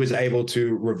 He was able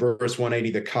to reverse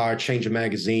 180 the car, change a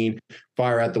magazine,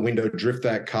 fire out the window, drift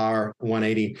that car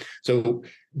 180. So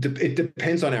it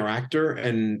depends on our actor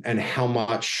and how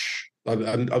much.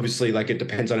 Obviously, like it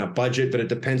depends on our budget, but it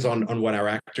depends on what our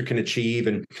actor can achieve,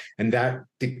 and that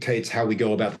dictates how we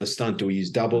go about the stunt. Do we use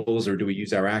doubles or do we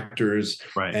use our actors?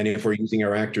 Right. And if we're using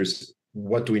our actors,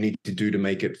 what do we need to do to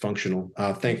make it functional?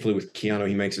 Thankfully, with Keanu,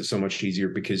 he makes it so much easier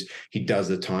because he does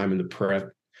the time and the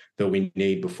prep that we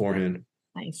need beforehand.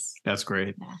 Nice. That's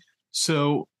great. Yeah.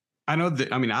 So I know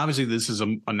that, obviously this is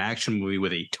an action movie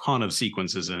with a ton of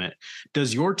sequences in it.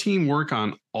 Does your team work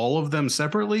on all of them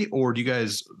separately, or do you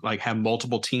guys like have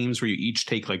multiple teams where you each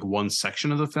take like one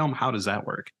section of the film? How does that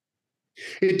work?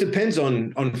 It depends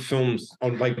on films,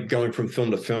 on like going from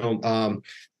film to film.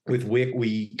 With Wick,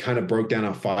 we kind of broke down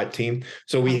our fight team.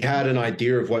 So we had an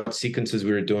idea of what sequences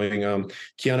we were doing.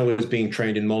 Keanu was being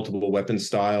trained in multiple weapon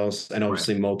styles and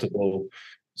obviously multiple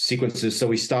sequences. So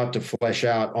we start to flesh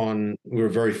out we were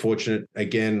very fortunate.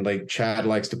 Again, like Chad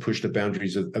likes to push the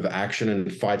boundaries of action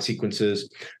and fight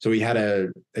sequences. So we had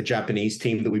a Japanese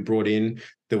team that we brought in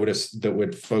that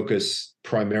would focus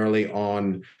primarily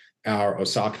on our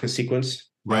Osaka sequence.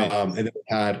 Right. And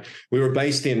then we were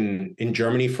based in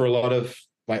Germany for a lot of,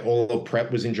 like all the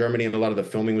prep was in Germany and a lot of the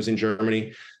filming was in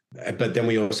Germany. But then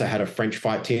we also had a French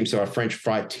fight team. So our French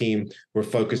fight team were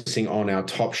focusing on our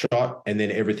Top Shot and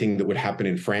then everything that would happen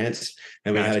in France.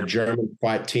 And we had a German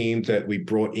fight team that we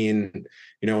brought in,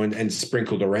 and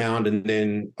sprinkled around. And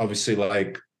then obviously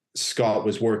like Scott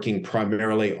was working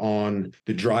primarily on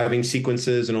the driving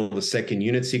sequences and all the second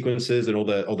unit sequences and all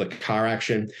the car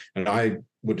action. And I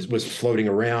was floating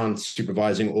around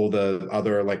supervising all the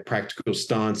other like practical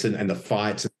stunts and the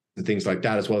fights and things like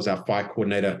that, as well as our fight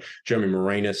coordinator, Jeremy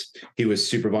Moranis. He was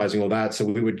supervising all that. So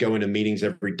we would go into meetings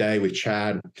every day with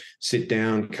Chad, sit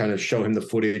down, kind of show him the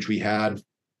footage we had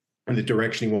and the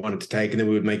direction he wanted to take. And then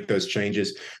we would make those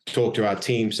changes, talk to our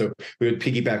team. So we would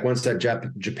piggyback. Once that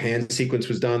Japan sequence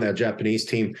was done, our Japanese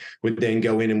team would then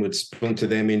go in and would splinter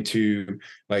them into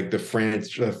like the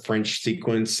French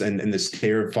sequence and the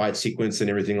stair fight sequence and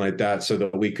everything like that, so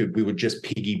that we would just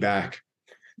piggyback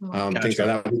things like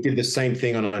that. We did the same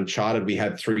thing on Uncharted. We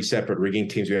had 3 separate rigging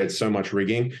teams. We had so much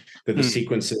rigging that the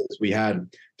sequences, we had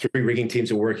 3 rigging teams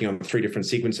who were working on 3 different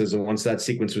sequences. And once that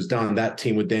sequence was done, that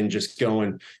team would then just go.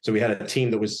 And so we had a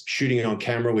team that was shooting on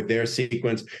camera with their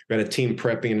sequence. We had a team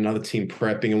prepping and another team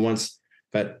prepping. And once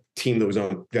that team that was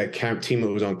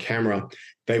on camera,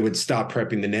 they would start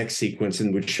prepping the next sequence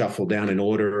and would shuffle down in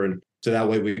order. And so that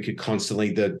way we could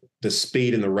constantly, the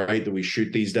speed and the rate that we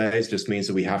shoot these days just means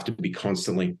that we have to be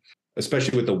constantly,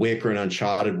 especially with the Wick and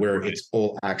Uncharted, where it's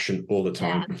all action all the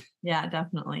time. Yeah,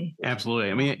 definitely. Absolutely.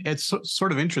 I mean, it's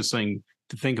sort of interesting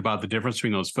to think about the difference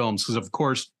between those films, because of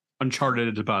course,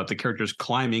 Uncharted is about the characters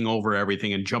climbing over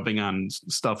everything and jumping on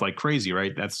stuff like crazy,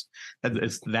 right? It's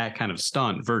that kind of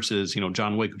stunt versus,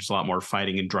 John Wick, which is a lot more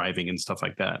fighting and driving and stuff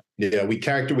like that. Yeah, we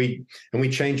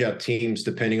change our teams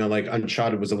depending on, like,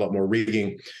 Uncharted was a lot more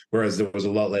rigging, whereas there was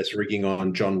a lot less rigging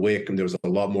on John Wick, and there was a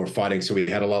lot more fighting. So we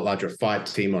had a lot larger fight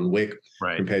team on Wick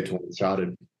compared to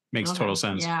Uncharted. Makes total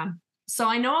sense. Yeah. So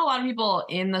I know a lot of people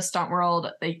in the stunt world,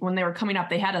 when they were coming up,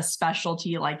 they had a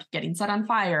specialty like getting set on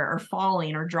fire or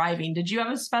falling or driving. Did you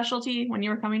have a specialty when you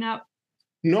were coming up?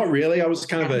 Not really. I was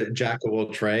kind of a jack of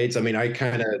all trades. I mean, I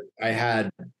had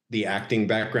the acting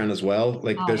background as well.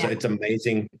 Like it's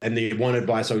amazing. And the one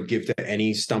advice I would give to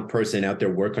any stunt person out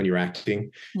there, work on your acting,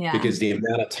 because the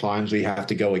amount of times we have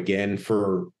to go again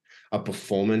for a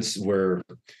performance where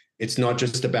it's not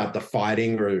just about the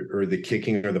fighting or the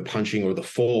kicking or the punching or the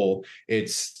fall.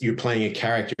 It's you're playing a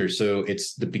character. So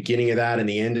it's the beginning of that and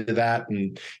the end of that,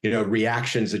 and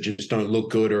reactions that just don't look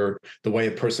good, or the way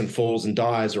a person falls and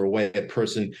dies, or a way a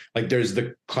person, like, there's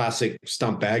the classic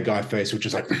stunt bad guy face, which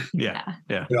is like,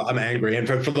 I'm angry. And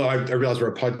I realize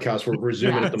we're a podcast, we're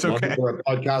zooming at the moment. We're a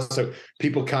podcast, so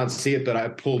people can't see it, but I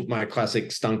pulled my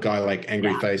classic stunt guy, like,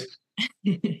 angry face.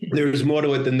 There's more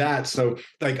to it than that. So,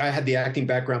 like, I had the acting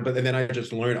background, but then I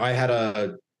just learned. I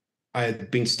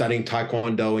had been studying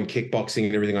taekwondo and kickboxing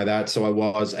and everything like that, so I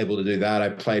was able to do that. I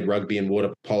played rugby and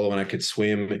water polo, and I could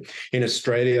swim. In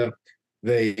Australia,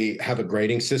 they have a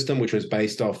grading system which was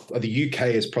based off the UK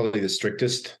is probably the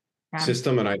strictest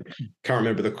system, and I can't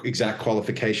remember the exact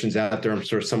qualifications out there. I'm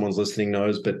sure someone's listening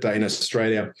knows, but in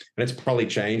Australia, and it's probably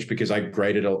changed because I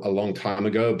graded a long time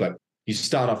ago, but you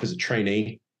start off as a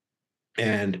trainee,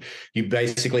 and you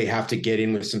basically have to get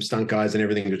in with some stunt guys and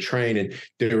everything to train. And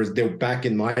there back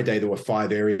in my day, there were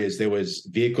 5 areas. There was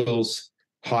vehicles,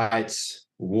 heights,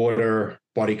 water,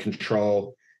 body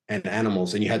control, and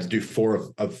animals. And you had to do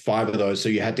 4 of 5 of those. So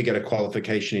you had to get a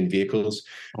qualification in vehicles,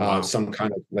 some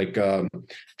kind of like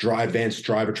advanced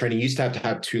driver training. You used to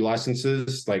have 2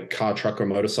 licenses, like car, truck, or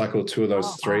motorcycle, 2 of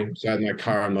those 3. So I had my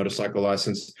car and motorcycle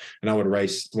license, and I would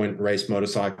race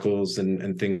motorcycles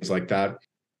and things like that.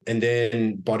 And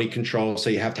then body control. So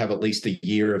you have to have at least a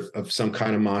year of some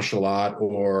kind of martial art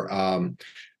or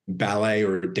ballet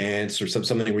or dance or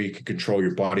something where you can control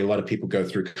your body. A lot of people go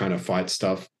through kind of fight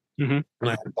stuff. And I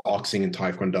have boxing and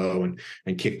taekwondo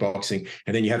and kickboxing.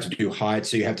 And then you have to do height.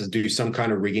 So you have to do some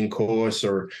kind of rigging course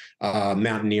or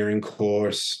mountaineering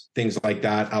course, things like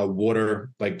that. Water,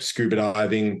 like scuba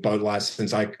diving, boat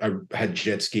license. I had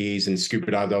jet skis and scuba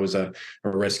dive. I was a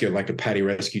rescue, like a PADI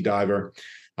rescue diver.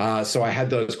 So I had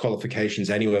those qualifications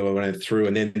anyway when I went through.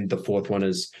 And then the 4th one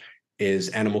is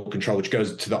animal control, which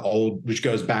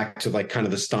goes back to like kind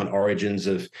of the stunt origins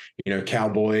of,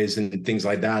 cowboys and things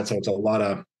like that. So it's a lot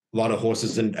of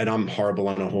horses, and I'm horrible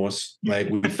on a horse. Like,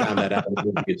 we found that out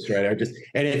in Australia. Just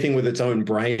anything with its own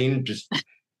brain, just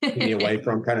keep me away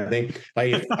from, kind of thing.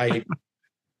 Like,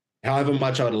 however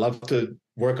much I would love to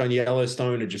work on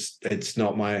Yellowstone, it's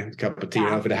not my cup of tea.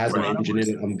 If it has an engine in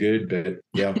it, I'm good. But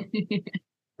yeah.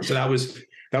 So that was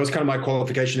kind of my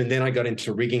qualification. And then I got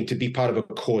into rigging. To be part of a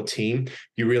core team,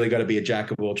 you really got to be a jack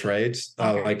of all trades,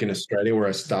 like in Australia where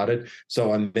I started.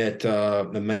 So I met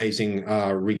an amazing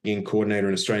rigging coordinator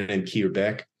in Australia named Keir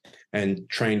Beck, and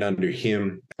trained under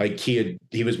him. Like, he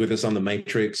was with us on the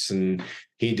Matrix, and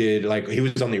he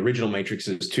was on the original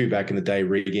Matrixes too back in the day,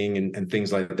 rigging and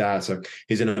things like that. So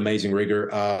he's an amazing rigger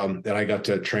that I got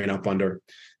to train up under,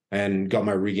 and got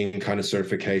my rigging kind of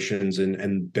certifications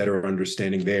and better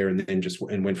understanding there, and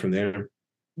then went from there.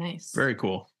 Nice. Very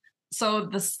cool. So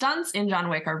the stunts in John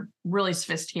Wick are really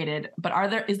sophisticated, but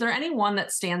is there any one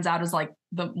that stands out as like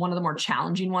one of the more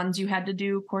challenging ones you had to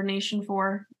do coordination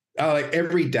for? Like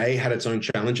every day had its own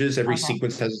challenges. Every Okay.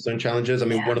 sequence has its own challenges. I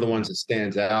mean, one of the ones that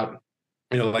stands out,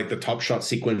 like the Top Shot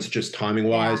sequence, just timing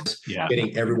wise,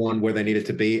 getting everyone where they needed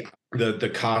to be.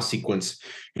 The car sequence,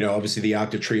 obviously the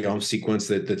Arc de Triomphe sequence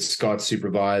that Scott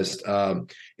supervised.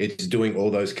 It's doing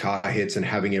all those car hits and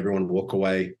having everyone walk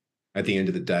away at the end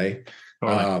of the day.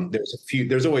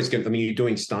 There's always going to, I mean, you're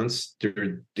doing stunts.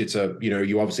 You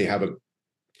obviously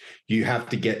you have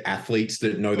to get athletes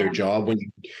that know their job.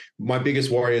 My biggest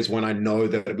worry is when I know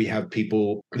that we have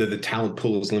people that the talent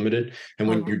pool is limited, and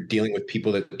when you're dealing with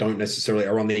people that don't necessarily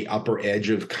are on the upper edge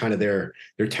of kind of their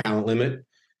talent limit.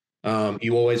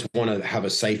 You always want to have a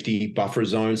safety buffer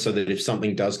zone so that if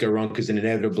something does go wrong, because then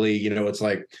inevitably, it's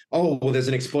like, oh, well, there's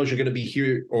an explosion going to be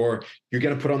here, or you're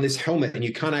going to put on this helmet and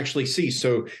you can't actually see.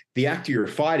 So the actor you're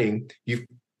fighting, you've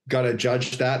got to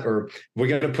judge that, or we're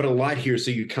going to put a light here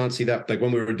so you can't see that. Like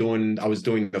when I was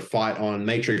doing the fight on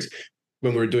Matrix.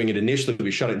 When we were doing it initially,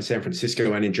 we shot it in San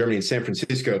Francisco, and in Germany. In San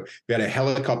Francisco, we had a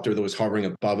helicopter that was hovering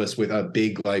above us with a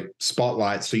big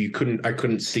spotlight. So I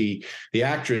couldn't see the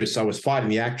actress I was fighting.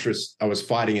 The actress I was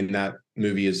fighting in that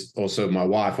movie is also my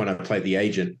wife when I played the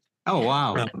agent. Oh,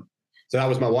 wow. So that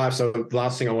was my wife. So the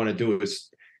last thing I want to do is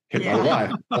hit my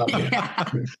wife.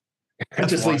 It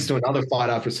just leads to another fight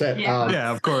after set.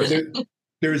 Yeah, of course.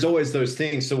 There's always those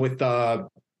things. So with the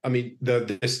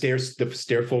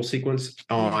stair fall sequence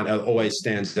always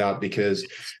stands out, because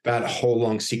that whole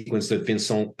long sequence that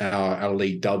Vincent, our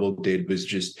lead double, did was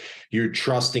just, you're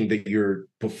trusting that your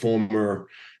performer,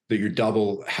 that your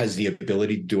double has the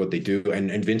ability to do what they do.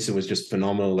 And Vincent was just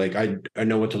phenomenal. Like I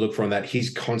know what to look for on that. He's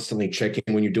constantly checking.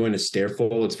 When you're doing a stair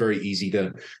fall, it's very easy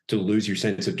to lose your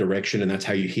sense of direction. And that's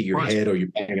how you hit your head or you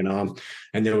bang an arm.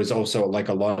 And there was also like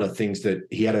a lot of things that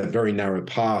he had a very narrow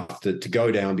path to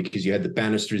go down, because you had the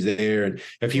banisters there. And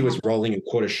if he was rolling and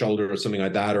caught a shoulder or something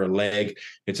like that, or a leg,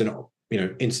 it's an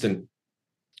instant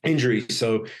injury.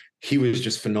 So he was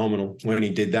just phenomenal when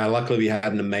he did that. Luckily, we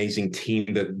had an amazing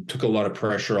team that took a lot of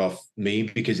pressure off me,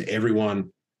 because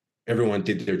everyone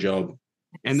did their job.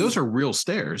 And those are real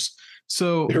stairs.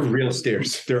 So they're real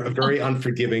stairs. They're very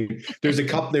unforgiving.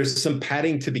 There's some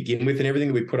padding to begin with and everything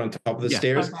that we put on top of the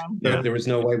stairs. But there was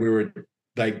no way we were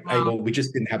able. We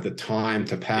just didn't have the time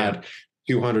to pad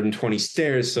 220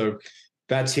 stairs. So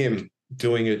that's him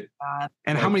doing it.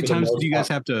 And how many times do you guys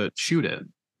have to shoot it?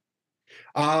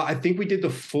 I think we did the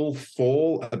full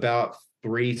fall about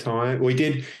 3 times. We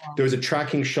did. There was a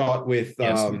tracking shot with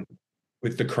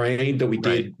the crane that we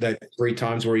did that 3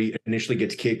 times, where he initially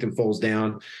gets kicked and falls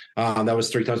down. That was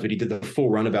 3 times, but he did the full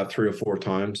run about 3 or 4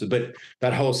 times. But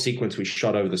that whole sequence we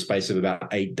shot over the space of about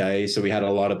 8 days. So we had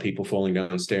a lot of people falling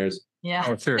downstairs. Yeah.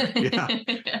 Oh, sure. Yeah.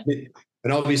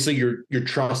 And obviously you're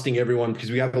trusting everyone, because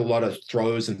we have a lot of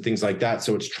throws and things like that.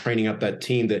 So it's training up that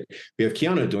team. That we have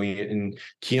Keanu doing it. And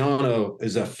Keanu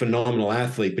is a phenomenal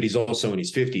athlete, but he's also in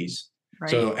his 50s.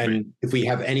 Right. So, if we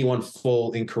have anyone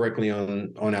fall incorrectly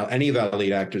on any of our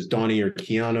lead actors, Donnie or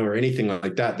Keanu or anything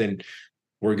like that, then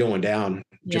we're going down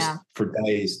just for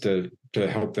days to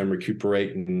help them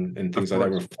recuperate and things like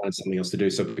that. We'll find something else to do.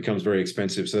 So it becomes very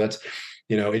expensive. So that's,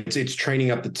 it's training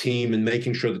up the team and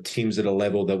making sure the team's at a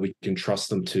level that we can trust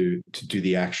them to do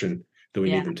the action that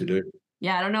we need them to do.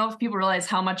 Yeah, I don't know if people realize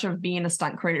how much of being a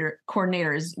stunt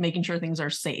coordinator is making sure things are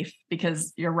safe,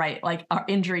 because you're right. Like, our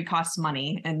injury costs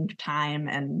money and time,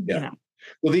 and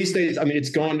Well, these days, I mean,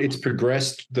 it's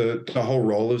progressed. The whole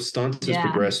role of stunts has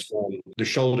progressed from the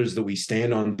shoulders that we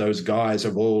stand on. Those guys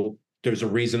are all. There's a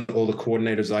reason all the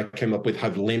coordinators I came up with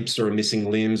have limps or missing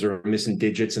limbs or missing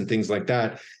digits and things like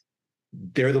that.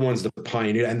 They're the ones that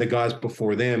pioneered, and the guys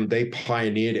before them, they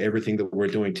pioneered everything that we're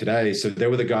doing today. So they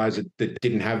were the guys that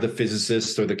didn't have the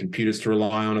physicists or the computers to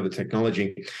rely on, or the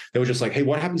technology. They were just like, hey,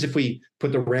 what happens if we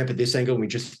put the ramp at this angle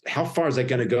and how far is that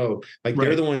going to go? Like,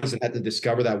 they're the ones that had to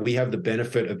discover that. We have the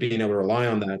benefit of being able to rely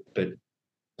on that. But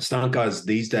stunt guys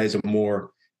these days are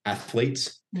more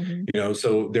athletes.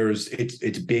 So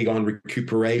it's big on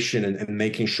recuperation and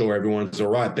making sure everyone's all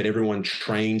right, but everyone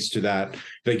trains to that.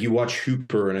 Like, you watch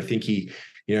Hooper, and I think he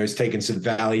he's taking some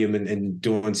Valium and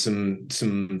doing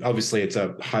some obviously it's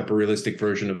a hyper realistic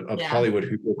version of Hollywood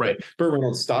Hooper. Right. Burt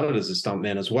Reynolds started as a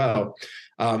stuntman as well.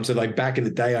 So like back in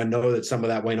the day, I know that some of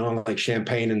that went on, like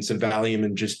champagne and some Valium,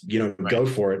 and just go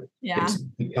for it. It's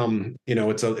become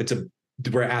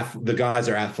the guys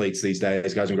are athletes these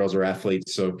days. Guys and girls are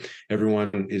athletes, so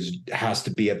everyone has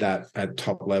to be at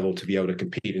top level to be able to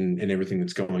compete in everything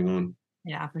that's going on.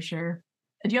 Yeah, for sure.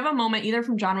 Do you have a moment either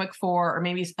from John Wick 4 or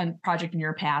maybe a project in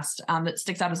your past that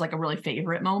sticks out as like a really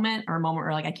favorite moment, or a moment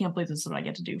where like, I can't believe this is what I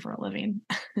get to do for a living?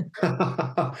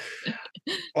 Well,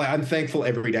 I'm thankful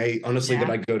every day, honestly, that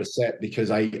I go to set, because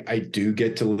I do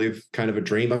get to live kind of a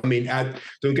dream. I mean,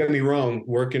 don't get me wrong,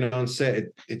 working on set,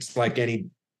 it's like any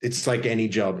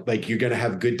job. Like, you're going to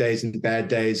have good days and bad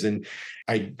days. And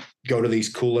I go to these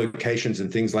cool locations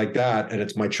and things like that, and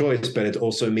it's my choice, but it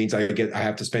also means I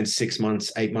have to spend 6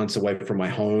 months, 8 months away from my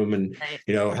home, and,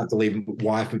 have to leave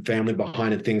wife and family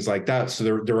behind and things like that. So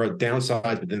there are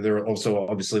downsides, but then there are also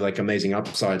obviously like amazing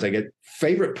upsides. I get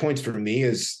favorite points for me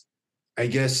is, I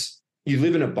guess, you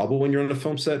live in a bubble when you're on a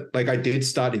film set. Like, I did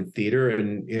start in theater,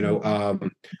 and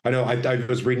I know I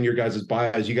was reading your guys'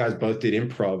 bios. You guys both did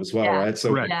improv as well, right? So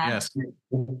correct. Yes.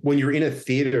 When you're in a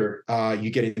theater, you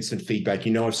get instant feedback.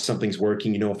 You know if something's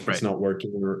working. You know if it's not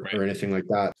working, or anything like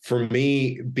that. For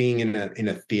me, being in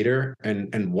a theater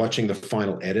and watching the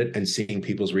final edit and seeing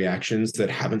people's reactions that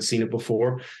haven't seen it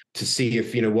before, to see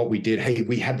if what we did. Hey,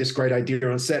 we had this great idea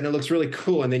on set, and it looks really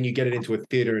cool. And then you get it into a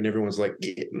theater, and everyone's like,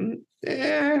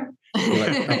 yeah.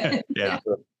 Like,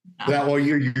 that, or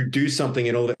you do something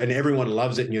and everyone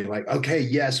loves it, and you're like, okay,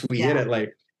 yes, we hit it.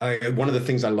 Like, one of the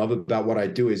things I love about what I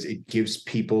do is it gives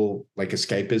people like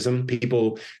escapism.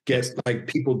 People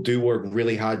do work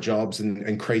really hard jobs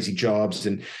and crazy jobs,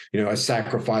 and are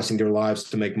sacrificing their lives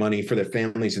to make money for their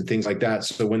families and things like that.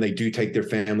 So when they do take their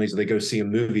families, or they go see a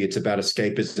movie, it's about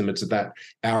escapism. It's about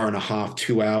hour and a half,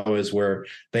 2 hours where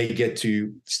they get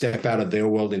to step out of their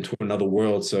world into another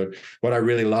world. So what I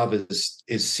really love is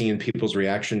seeing people's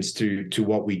reactions to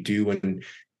what we do,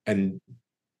 and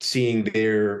seeing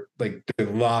their like the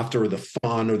laughter or the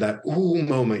fun or that ooh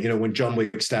moment, when John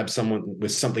Wick stabs someone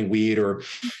with something weird or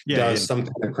does some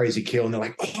kind of crazy kill, and they're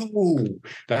like, oh,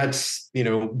 that's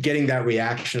getting that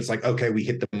reaction. It's like, okay, we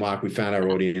hit the mark, we found our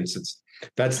audience.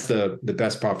 That's the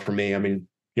best part for me. I mean,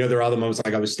 there are other moments,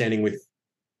 like I was standing with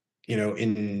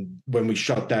when we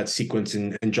shot that sequence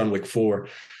in John Wick 4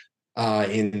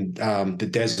 in the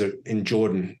desert in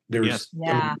Jordan.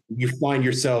 You find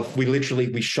yourself,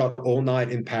 we shot all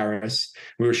night in Paris.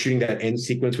 We were shooting that end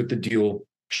sequence with the duel,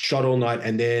 shot all night,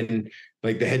 and then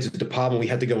like the heads of the department, we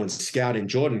had to go and scout in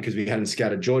Jordan because we hadn't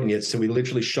scouted Jordan yet. So we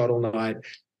literally shot all night,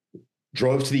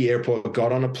 drove to the airport,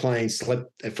 got on a plane, slept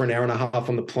for an hour and a half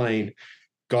on the plane,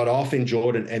 got off in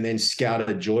Jordan, and then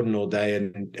scouted Jordan all day.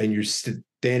 And you're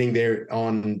standing there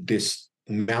on this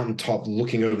mountaintop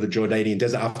looking over the Jordanian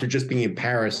desert after just being in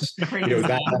Paris,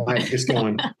 that night, just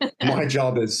going, my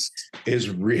job is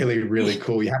really, really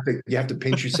cool. You have to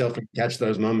pinch yourself and catch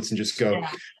those moments and just go,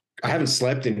 I haven't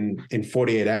slept in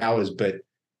 48 hours, but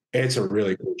it's a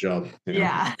really cool job.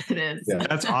 Yeah, it is. Yeah.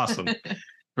 That's awesome.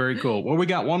 Very cool. Well, we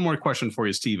got one more question for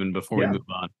you, Stephen, before we move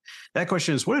on. That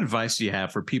question is, what advice do you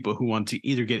have for people who want to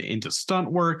either get into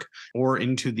stunt work or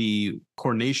into the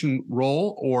coordination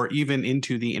role or even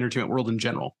into the entertainment world in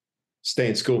general? Stay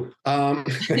in school. The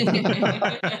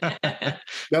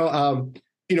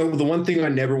one thing I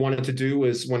never wanted to do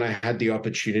was when I had the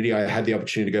opportunity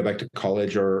to go back to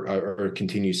college or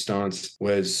continue stunts,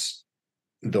 was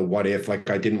the what if. Like,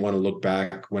 I didn't want to look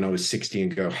back when I was 60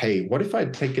 and go, hey, what if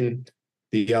I'd taken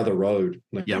the other road?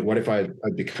 Like, what if I'd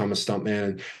become a stuntman?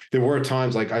 And there were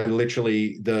times, like, I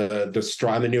literally, the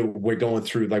strike, I mean, we're going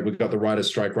through, like, we've got the writer's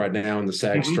strike right now, and the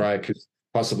SAG strike is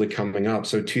possibly coming up.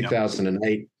 So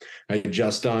 2008, I had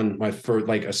just done my first,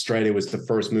 like, Australia was the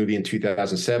first movie in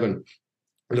 2007.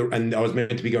 And I was meant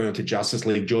to be going on to Justice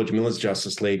League, George Miller's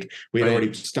Justice League. We had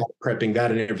already started prepping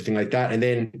that and everything like that. And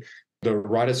then the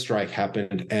writer's strike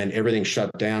happened and everything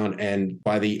shut down. And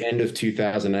by the end of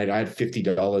 2008, I had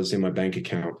 $50 in my bank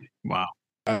account. Wow.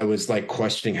 I was like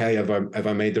questioning, hey, have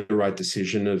I made the right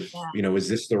decision of, is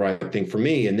this the right thing for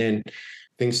me? And then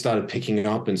things started picking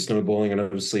up and snowballing. And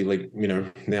obviously, like,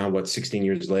 now 16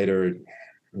 years later,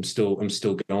 I'm still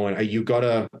going.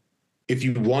 If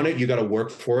you want it, you got to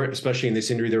work for it, especially in this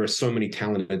industry. There are so many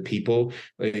talented people.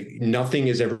 Like, nothing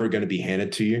is ever going to be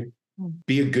handed to you.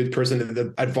 Be a good person.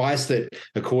 The advice that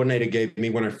a coordinator gave me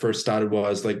when I first started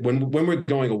was, like, when we're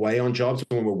going away on jobs,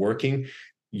 when we're working,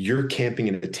 you're camping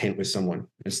in a tent with someone.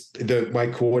 The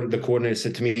coordinator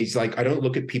said to me, he's like, I don't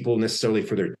look at people necessarily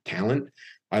for their talent.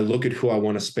 I look at who I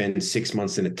want to spend 6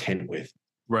 months in a tent with.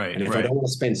 Right. And if I don't want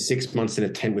to spend 6 months in a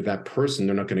tent with that person,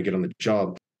 they're not going to get on the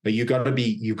job. But you've got to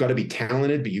be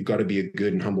talented, but you've got to be a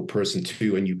good and humble person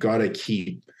too. And you got to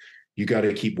keep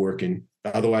working.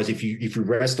 Otherwise, if you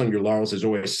rest on your laurels, there's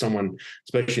always someone,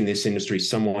 especially in this industry,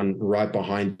 someone right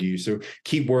behind you. So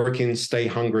keep working, stay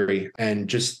hungry, and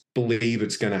just believe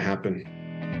it's going to happen.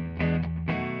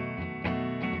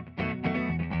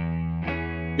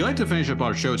 We like to finish up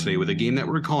our show today with a game that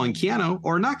we're calling Keanu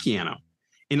or Not Keanu.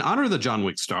 In honor of the John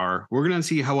Wick star, we're going to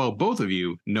see how well both of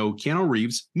you know Keanu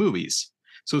Reeves movies.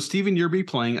 So, Stephen, you'll be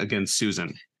playing against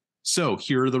Susan. So,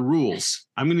 here are the rules.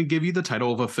 I'm going to give you the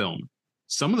title of a film.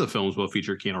 Some of the films will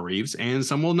feature Keanu Reeves and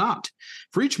some will not.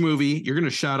 For each movie, you're going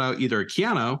to shout out either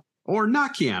Keanu or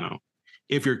Not Keanu.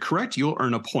 If you're correct, you'll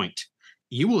earn a point.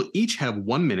 You will each have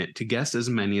 1 minute to guess as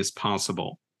many as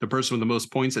possible. The person with the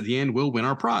most points at the end will win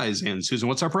our prize. And Susan,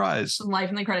 what's our prize? Some Life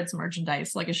in the Credits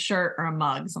merchandise, like a shirt or a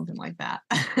mug, something like that.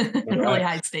 Really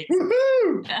high stakes.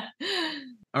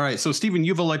 All right. So, Stephen,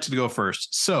 you've elected to go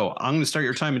first. So I'm going to start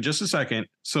your time in just a second.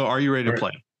 So are you ready to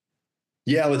play?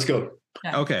 Yeah, let's go.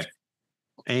 Okay.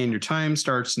 And your time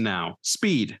starts now.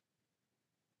 Speed.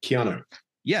 Keanu.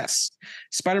 Yes.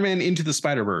 Spider-Man Into the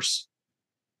Spider-Verse.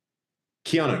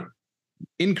 Keanu.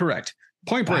 Incorrect.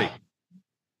 Point Break. Wow.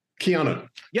 Keanu.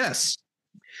 Yes.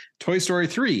 Toy Story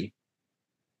 3.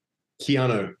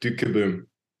 Keanu. Duke Kaboom.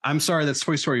 I'm sorry, that's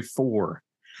Toy Story 4.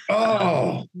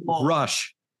 Oh.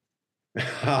 Rush.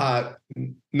 Not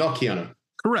Keanu.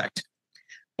 Correct.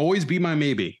 Always Be My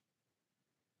Maybe.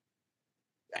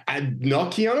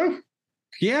 Not Keanu?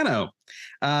 Keanu.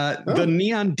 The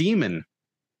Neon Demon.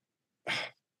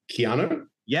 Keanu?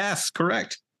 Yes,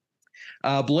 correct.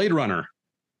 Blade Runner.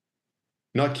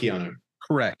 Not Keanu.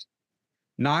 Correct.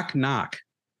 Knock Knock.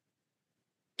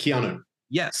 Keanu.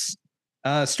 Yes.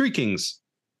 Street Kings.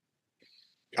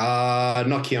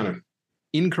 Not Keanu.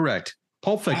 Incorrect.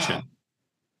 Pulp Fiction.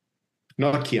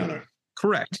 Not Keanu.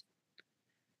 Correct.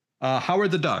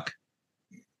 Howard the Duck.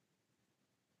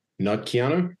 Not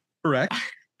Keanu. Correct.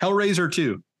 Hellraiser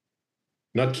 2.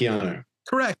 Not Keanu.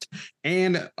 Correct.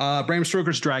 And Bram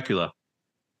Stoker's Dracula.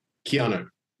 Keanu.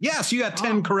 Yes, you got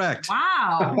 10 correct.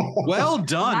 Wow. Well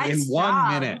done. Nice in 1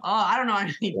 job. minute. Oh, I don't know.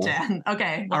 I need 10.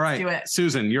 Okay, let's do it.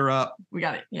 Susan, you're up. We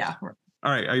got it. Yeah. All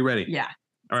right. Are you ready? Yeah.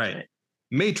 All right.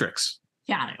 Matrix.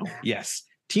 Keanu. Yes.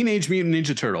 Teenage Mutant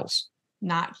Ninja Turtles.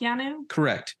 Not Keanu.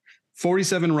 Correct.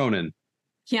 47 Ronin.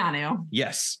 Keanu.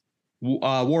 Yes.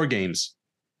 War Games.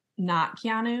 Not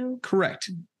Keanu.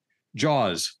 Correct.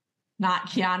 Jaws. Not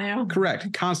Keanu.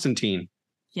 Correct. Constantine.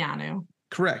 Keanu.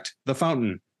 Correct. The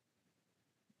Fountain.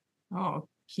 Oh,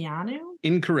 Keanu.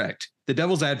 Incorrect. The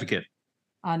Devil's Advocate.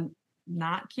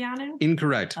 Not Keanu.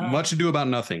 Incorrect. Much Ado About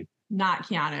Nothing. Not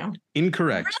Keanu.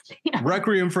 Incorrect. Really?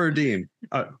 Requiem for a Dream.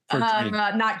 Not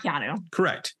Keanu.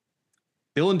 Correct.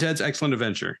 Bill and Ted's Excellent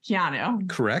Adventure. Keanu.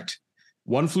 Correct.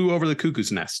 One Flew Over the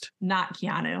Cuckoo's Nest. Not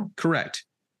Keanu. Correct.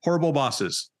 Horrible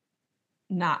Bosses.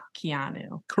 Not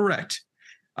Keanu. Correct.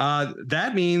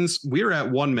 That means we're at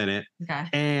 1 minute. Okay.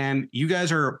 And you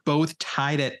guys are both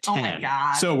tied at 10. Oh my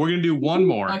God. So we're going to do one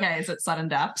more. Okay. Is it sudden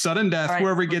death? Sudden death. All right.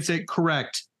 Whoever gets it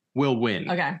correct will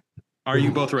win. Okay. Are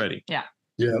you both ready? Yeah.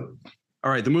 Yep.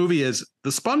 All right. The movie is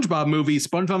the SpongeBob movie,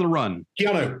 Sponge on the Run.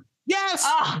 Keanu. Yes.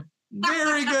 Oh.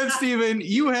 Very good, Stephen.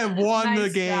 You have won the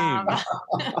game.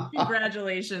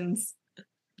 Congratulations.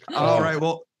 All right.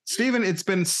 Well, Stephen, it's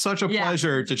been such a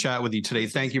pleasure to chat with you today.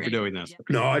 Thank you for doing this.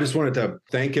 No, I just wanted to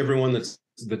thank everyone that's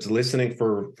listening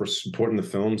for supporting the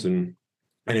films and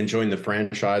enjoying the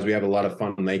franchise. We have a lot of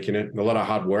fun making it, a lot of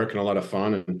hard work and a lot of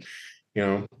fun. And, you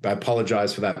know, I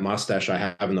apologize for that mustache I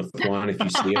have in the one if you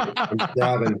see it. I'm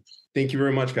proud, and thank you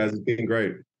very much, guys. It's been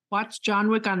great. Watch John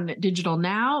Wick on digital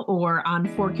now or on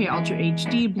 4K Ultra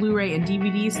HD, Blu-ray, and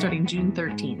DVD starting June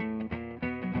 13th.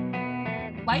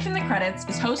 Life in the Credits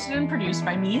is hosted and produced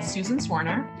by me, Susan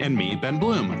Swarner. And me, Ben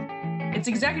Bloom. It's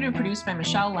executive produced by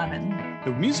Michelle Levin.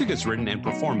 The music is written and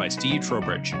performed by Steve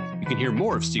Trowbridge. You can hear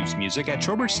more of Steve's music at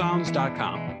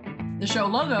trowbridgesounds.com. The show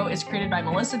logo is created by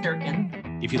Melissa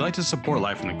Durkin. If you'd like to support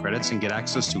Life in the Credits and get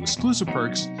access to exclusive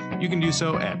perks, you can do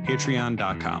so at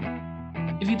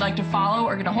patreon.com. If you'd like to follow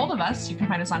or get a hold of us, you can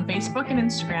find us on Facebook and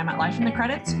Instagram at Life in the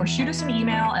Credits or shoot us an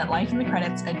email at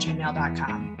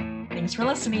lifeinthecredits@gmail.com. Thanks for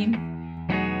listening.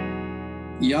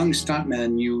 Young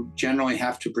stuntmen, you generally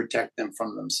have to protect them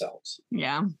from themselves.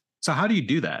 Yeah. So how do you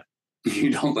do that?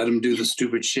 You don't let them do the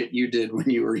stupid shit you did when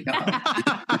you were young.